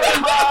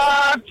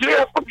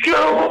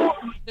 Depakote.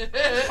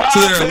 So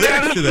there are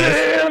lyrics to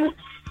this.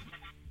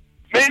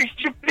 Makes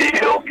you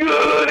feel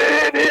good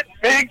and it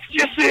makes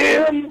you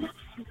sin.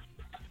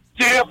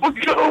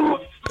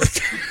 Depakote.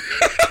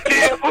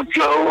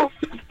 Depakote.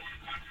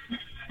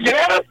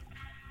 Yeah.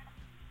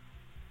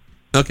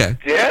 Okay.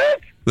 Yeah.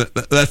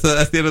 That's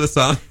the end of the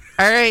song.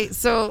 All right,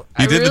 so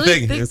You I did really the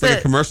thing. think It's like a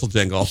that commercial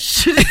jingle.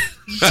 should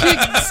You should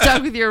have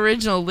stuck with your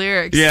original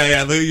lyrics.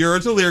 Yeah. Your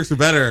original lyrics are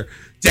better.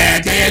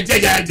 Yeah,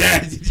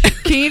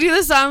 Can you do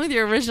the song with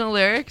your original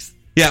lyrics?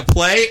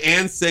 play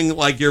and sing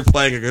like you're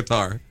playing a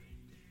guitar.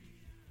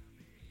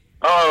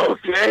 Oh,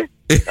 okay.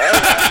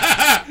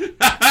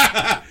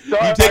 So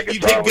You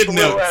take good out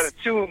notes. of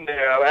tune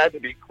there. I had to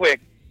be quick.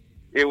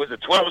 It was a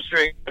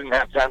 12-string. I didn't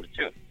have time to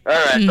tune. All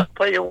right, so I'll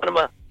play you one of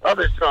my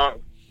other songs.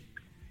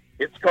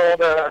 It's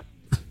called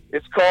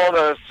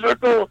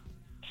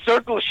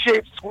Circle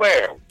Shaped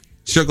Square.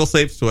 Circle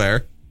Safe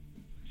Swear.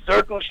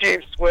 Circle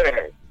Shaped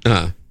Square.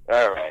 Uh-huh.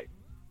 All right.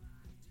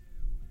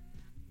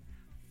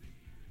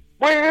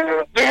 Wait.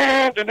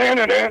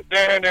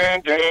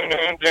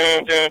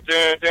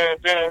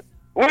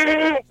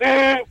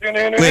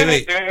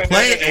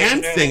 Play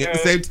and sing at the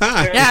same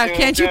time. Yeah,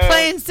 can't you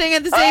play and sing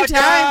at the same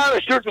time?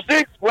 A Circle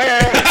Shaped Square.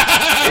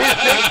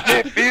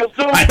 It feels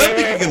so I don't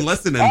think you can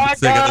listen and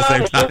sing at the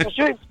same time. Circle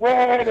Shaped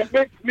Square. It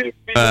makes me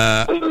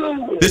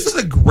feel This is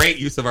a great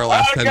use of our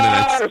last 10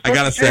 minutes. I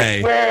gotta say.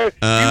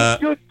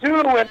 You too,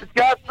 and it's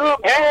got some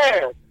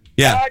hair.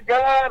 Yeah. I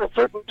got a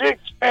circle dick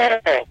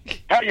square.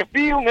 How you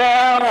feel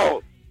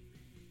now?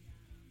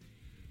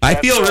 I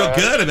feel real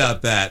good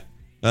about that.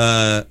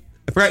 I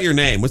forgot your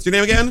name. What's your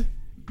name again?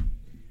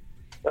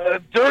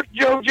 Dirk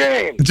Joe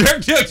James.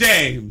 Dirk Joe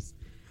James.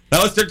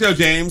 That was Dirk Joe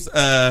James.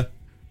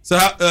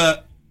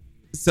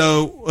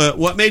 So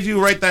what made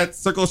you write that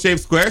Circle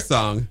Shaped Square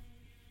song?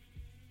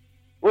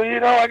 Well,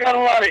 I got a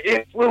lot of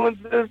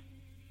influences.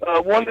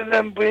 One of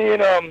them being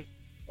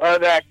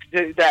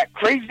that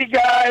crazy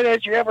guy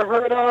that you ever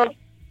heard of.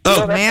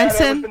 Oh, that guy that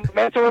Manson? was in the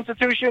mental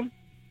institution.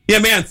 Yeah,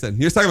 Manson.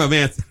 You're talking about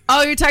Manson.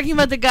 Oh, you're talking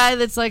about the guy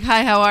that's like,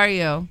 "Hi, how are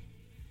you?"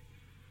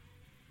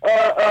 No,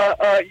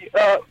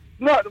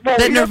 well, That he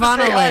doesn't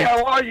Nirvana say, "Hi, liked.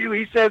 how are you?"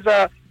 He says,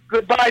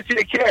 "Goodbye,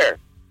 take care."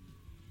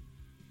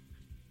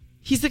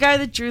 He's the guy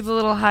that drew the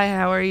little "Hi,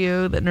 how are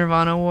you?" that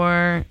Nirvana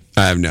wore.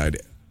 I have no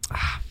idea.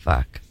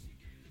 Fuck.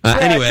 Yeah,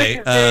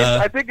 Anyway,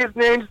 I think his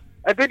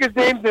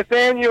name's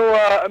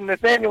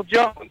Nathaniel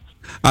Jones.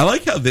 I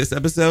like how this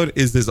episode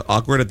is as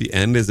awkward at the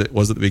end as it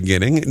was at the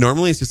beginning.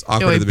 Normally, it's just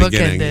awkward we at the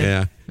beginning. bookended. Yeah,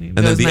 That and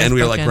then at was the nice end,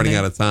 we were like running bookending.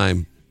 out of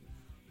time.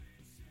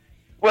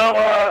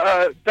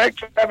 Well, thanks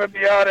for having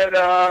me on,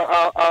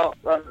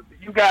 and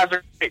you guys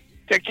are great.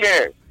 Take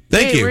care.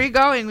 Thank Hey, you. where are you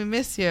going? We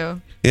miss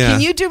you. Yeah.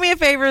 Can you do me a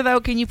favor, though?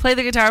 Can you play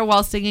the guitar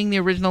while singing the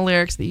original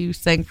lyrics that you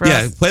sang for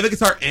Yeah, us? play the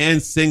guitar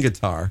and sing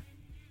guitar.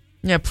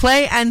 Yeah,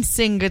 play and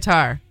sing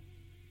guitar.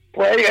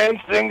 Play and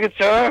sing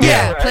guitar.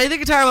 Yeah, All right. play the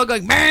guitar while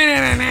going.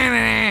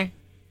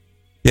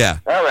 Yeah.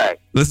 All right.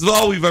 This is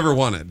all we've ever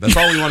wanted. That's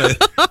all we wanted.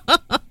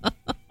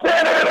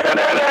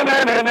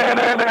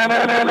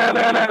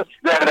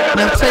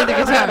 No, play the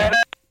guitar.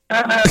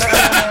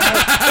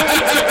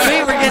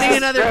 Wait, we're getting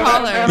another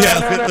caller.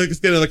 Yeah, let's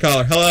get another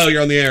caller. Hello,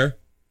 you're on the air.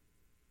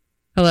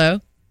 Hello?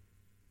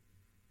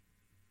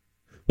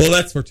 Well,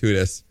 that's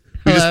fortuitous.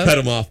 We Hello? just cut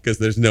him off because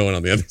there's no one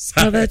on the other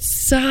side. Oh, that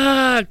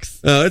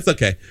sucks. Oh, it's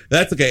okay.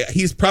 That's okay.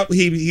 He's probably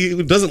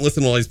he doesn't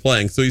listen while he's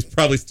playing, so he's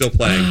probably still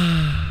playing,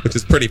 which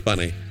is pretty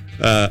funny.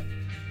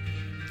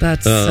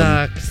 That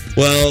sucks.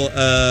 Well,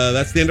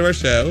 that's the end of our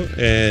show,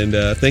 and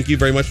thank you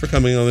very much for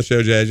coming on the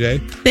show,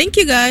 JJ. Thank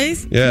you,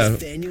 guys. Yeah.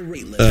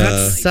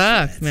 That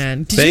sucks,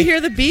 man. Did you thank- hear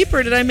the beep,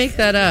 or did I make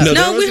that up? there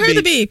No, was we a heard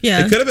the beep,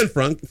 yeah. It could have been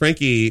Frankie.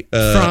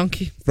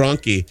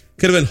 Frankie.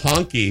 Could have been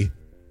Honky,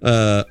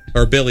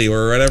 or Billy,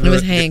 or whatever. It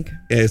was Hank.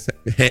 It's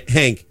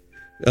Hank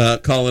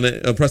calling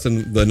it,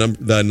 pressing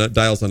the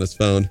dials on his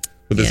phone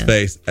with his Yeah.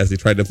 face as he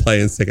tried to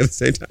play and sing at the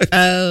same time.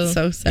 Oh,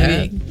 So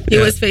sad. maybe. He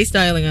Yeah. was face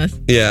dialing us.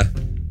 Yeah.